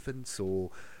about anything. So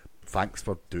thanks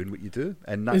for doing what you do.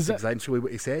 And that's essentially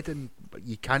what he said, and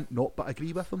you can't not but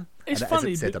agree with him. It's and it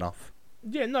funny, isn't said enough.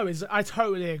 Yeah, no, I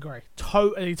totally agree.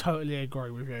 Totally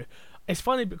agree with you. it's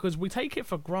funny because we take it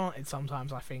for granted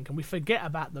sometimes, I think, and we forget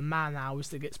about the man hours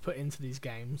that gets put into these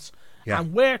games. Yeah.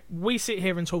 And we sit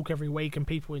here and talk every week, and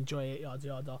people enjoy it, yada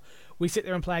yada. We sit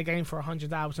there and play a game for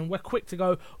 100 hours, and we're quick to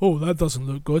go, "Oh, that doesn't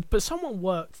look good." But someone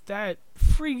worked their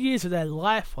 3 years of their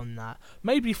life on that,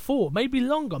 maybe 4, maybe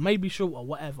longer, maybe shorter,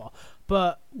 whatever.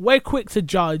 But we're quick to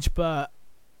judge. But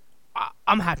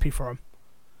I'm happy for him.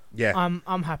 Yeah,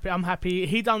 I'm happy. I'm happy.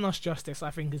 He done us justice, I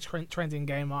think, as trending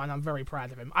gamer, and I'm very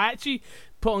proud of him. I actually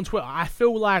put on Twitter, I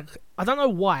feel like, I don't know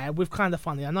why, with Kind of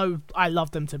Funny, I know I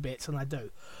love them to bits, and I do,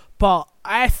 but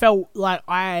I felt like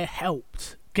I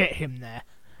helped get him there,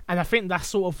 and I think that's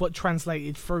sort of what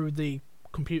translated through the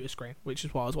computer screen, which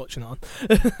is what I was watching on.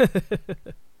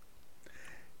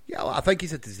 Yeah, well, I think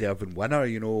he's a deserving winner.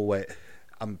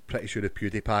 I'm pretty sure if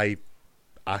PewDiePie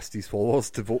asked his followers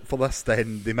to vote for this,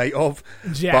 then they might have.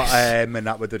 Yes. But and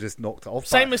that would have just knocked it off.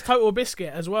 Same as Total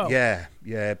Biscuit as well. Yeah.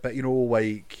 But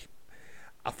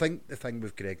I think the thing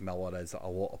with Greg Miller is that a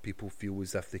lot of people feel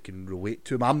as if they can relate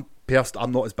to him. I'm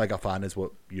not as big a fan as what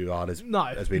you are, as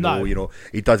we know.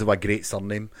 He does have a great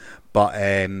surname, but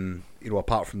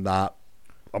apart from that,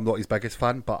 I'm not his biggest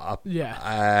fan. But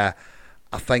I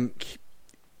think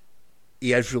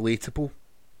he is relatable.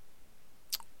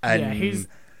 And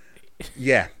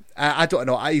I don't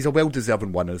know. He's a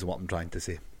well-deserving winner, is what I'm trying to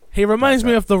say. He reminds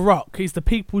me of The Rock. He's the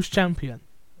people's champion.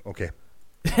 Okay.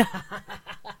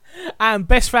 And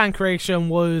best fan creation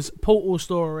was Portal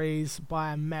Stories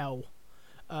by Mel.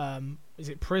 Is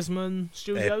it Prism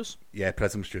Studios?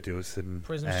 Prism Studios.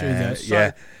 Prism Studios.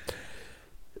 So,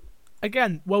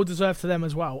 again, well deserved to them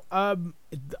as well.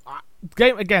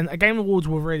 Game Awards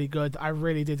were really good. I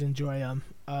really did enjoy them.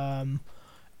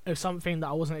 It was something that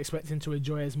I wasn't expecting to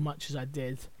enjoy as much as I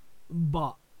did,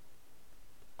 but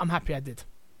I'm happy I did.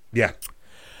 Yeah.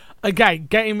 Okay,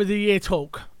 Game of the Year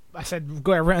talk. I said we've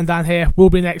got it written down here.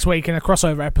 Will be next week in a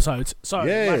crossover episode. So,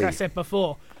 like I said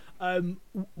before, Game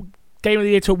of the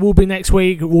Year talk will be next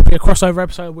week. It will be a crossover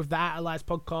episode with the Outer Lights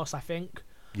podcast, I think.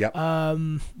 Yep.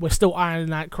 We're still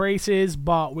ironing out creases,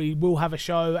 but we will have a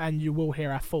show and you will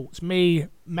hear our thoughts. Me,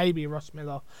 maybe Ross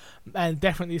Miller, and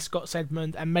definitely Scott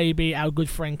Sedmond, and maybe our good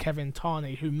friend Kevin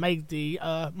Tarney, who made the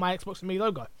My Xbox and Me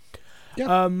logo.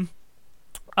 Yep.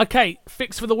 Okay,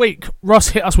 fix for the week. Ross,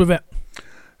 hit us with it.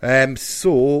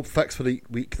 So, fix for the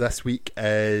week this week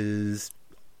is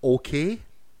okay.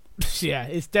 Yeah,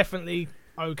 it's definitely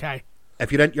okay.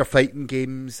 If you're into your fighting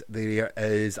games, there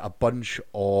is a bunch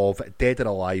of Dead or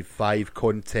Alive 5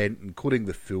 content, including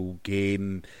the full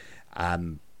game.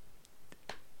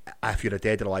 If you're a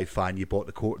Dead or Alive fan, you bought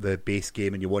the base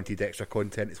game and you wanted extra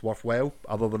content, it's worthwhile.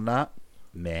 Other than that,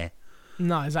 meh.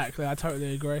 No, exactly. I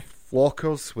totally agree.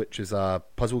 Flockers, which is a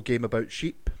puzzle game about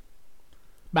sheep.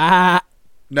 Bah.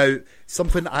 Now,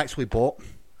 something I actually bought.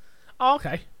 Oh,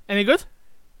 okay. Any good?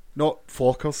 Not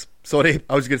Flockers. Sorry,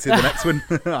 I was going to say the next one.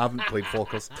 I haven't played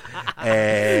Flockers.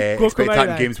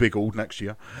 Expecting Games with Gold next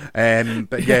year.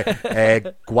 But yeah,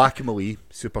 Guacamelee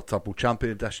Super Turbo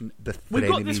Champion Edition. The we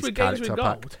got this with Games with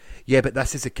pack. Gold. Yeah, but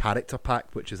this is a character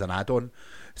pack, which is an add-on.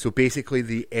 So basically,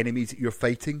 the enemies that you're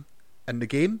fighting in the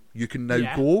game, you can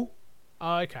now go.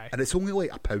 Oh, okay. And it's only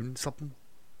like £1 something.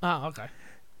 Oh, okay.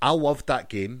 I loved that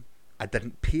game. I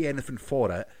didn't pay anything for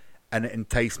it, and it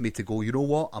enticed me to go, you know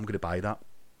what, I'm going to buy that.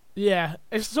 Yeah,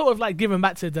 it's sort of like giving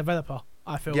back to the developer.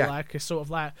 I feel like it's sort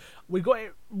of like we got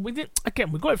it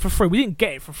for free. We didn't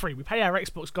get it for free. We pay our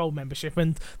Xbox Gold membership,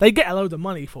 and they get a load of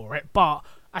money for it. But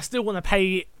I still want to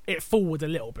pay it forward a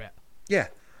little bit. Yeah,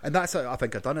 and that's what I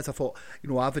think I've done. Is I thought,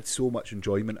 I've had so much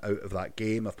enjoyment out of that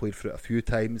game. I've played through it a few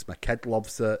times. My kid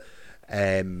loves it.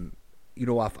 I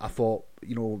thought,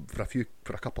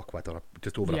 for a couple of quid or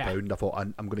just over £1, I thought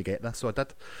I'm going to get this, so I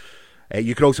did.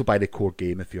 You can also buy the core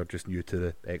game if you're just new to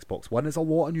the Xbox One. There's a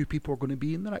lot of new people are going to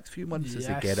be in the next few months as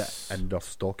they get it in their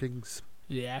stockings.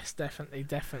 Yes,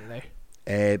 definitely.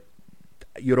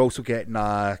 You're also getting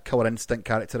a Killer Instinct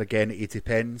character again at 80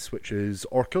 pence, which is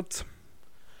Orchard.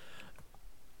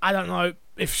 I don't know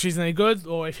if she's any good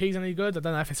or if he's any good. I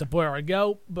don't know if it's a boy or a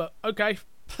girl, but okay.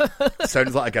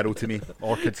 Sounds like a girl to me.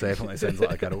 Orchid definitely sounds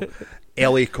like a girl.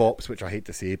 LA Cops, which I hate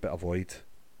to say, but avoid.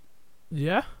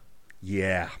 Yeah?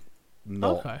 Yeah.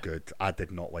 Not good. I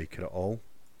did not like it at all.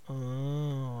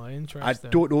 Oh, interesting. I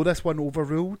don't know this one,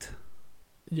 Overruled.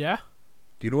 Yeah.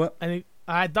 Do you know it?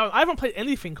 I haven't played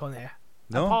anything on here.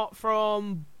 No? Apart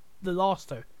from the last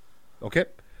two. Okay.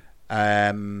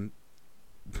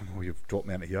 You've dropped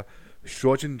me into here.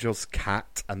 Schrodinger's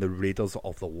Cat and the Raiders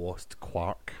of the Lost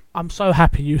Quark. I'm so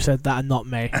happy you said that and not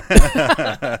me.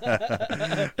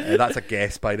 That's a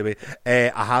guess, by the way.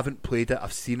 I haven't played it.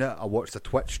 I've seen it. I watched a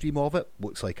Twitch stream of it.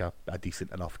 Looks like a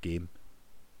decent enough game.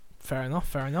 Fair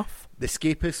enough. The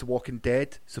Escapist, Walking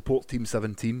Dead, supports Team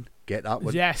 17. Get that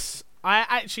one. Yes. I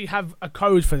actually have a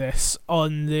code for this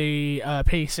on the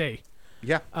PC.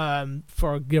 Yeah.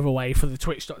 For a giveaway for the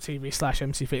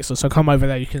twitch.tv/MCFixer. So come over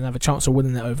there, you can have a chance of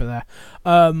winning it over there.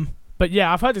 But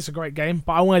yeah, I've heard it's a great game,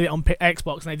 but I wanted it on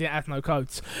Xbox and they didn't have no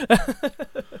codes.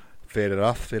 Fair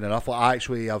enough. Well,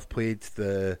 actually, I've not played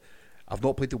the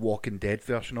Walking Dead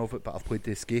version of it, but I've played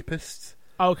the Escapist.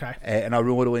 Okay. And I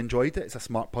really enjoyed it. It's a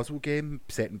smart puzzle game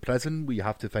set in prison where you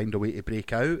have to find a way to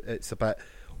break out. It's a bit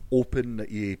open that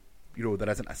you know, there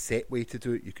isn't a set way to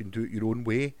do it. You can do it your own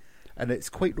way. And it's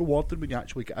quite rewarding when you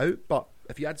actually get out. But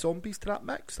if you add zombies to that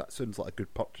mix, that sounds like a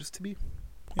good purchase to me.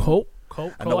 Cool.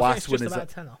 And the last one is about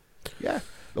a tenner. Yeah.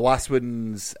 The last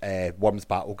one's Worms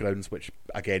Battlegrounds, which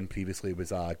again previously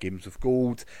was Games of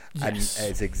Gold, and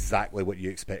is exactly what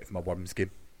you expect from a Worms game.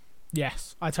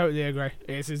 Yes, I totally agree.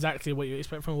 It's exactly what you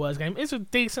expect from a Worms game. It's a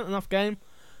decent enough game.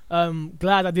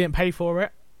 Glad I didn't pay for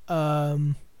it.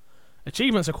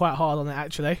 Achievements are quite hard on it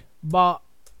actually, but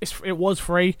it was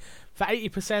free for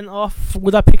 80% off.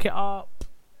 Would I pick it up?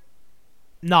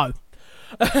 No.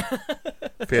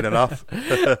 Fair enough.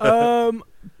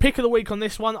 Pick of the week on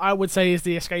this one, I would say, is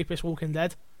The Escapist Walking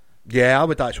Dead. Yeah, I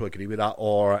would actually agree with that.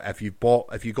 Or if you got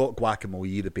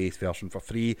Guacamelee, the base version, for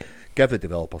free, give the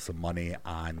developer some money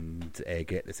and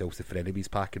get the Cells of Frenemies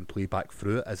pack and play back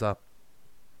through it as a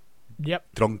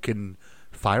drunken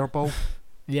fireball.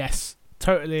 Yes,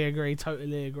 totally agree.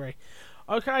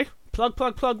 Okay,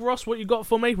 plug, Ross. What you got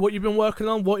for me? What you've been working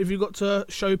on? What have you got to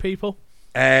show people?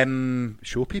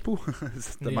 Show people?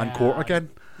 Is the man court again?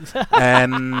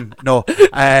 No.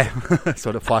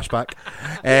 Sort of flashback.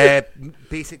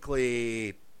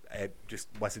 Basically, just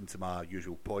listen to my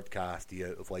usual podcast, the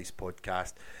Out of Lice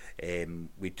podcast.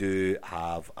 We do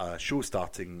have a show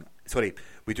starting. Sorry,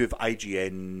 we do have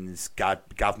IGN's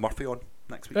Gav Murphy on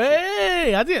next week.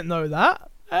 Hey, I didn't know that.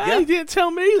 Hey, you didn't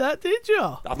tell me that, did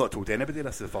you? I've not told anybody.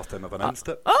 This is the first time I've announced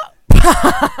it.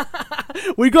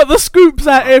 We got the scoops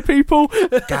out here, people.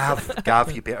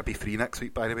 Gav, you better be free next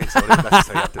week, by the way. Sorry, this is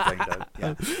how you have to find out.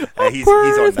 Yeah. He's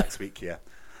on next week, yeah.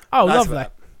 Oh, that's lovely.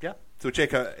 Yeah. So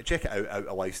check it out,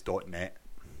 outoflice.net.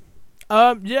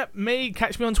 Me,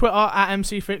 catch me on Twitter at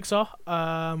MCFixer.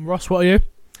 Ross, what are you?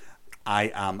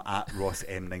 I am at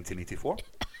RossM1984.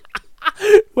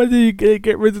 When do you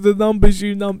get rid of the numbers,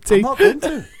 you numpty? I'm not going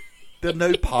to. They're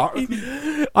now part of me.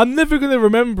 I'm never going to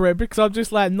remember it because I'm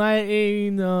just like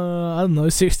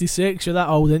 66. You're that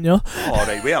old, aren't you?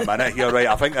 Alright, wait a minute. You're right.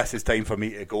 I think this is time for me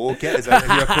to go. Get us out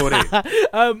of here, Corey.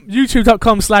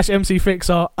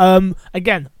 YouTube.com/MCFixer.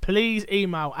 Again, please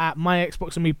email at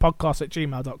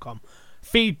myxboxandmepodcast@gmail.com.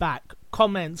 Feedback,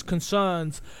 comments,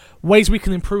 concerns, ways we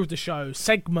can improve the show,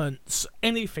 segments,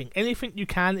 anything you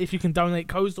can. If you can donate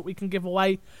codes that we can give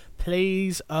away,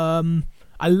 please.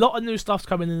 A lot of new stuff's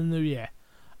coming in the new year.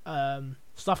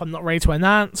 Stuff I'm not ready to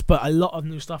announce, but a lot of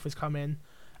new stuff is coming.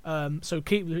 So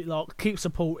keep it locked, keep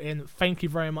supporting. Thank you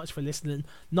very much for listening.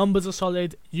 Numbers are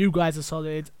solid. You guys are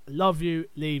solid. Love you,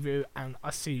 leave you, and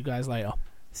I'll see you guys later.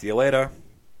 See you later.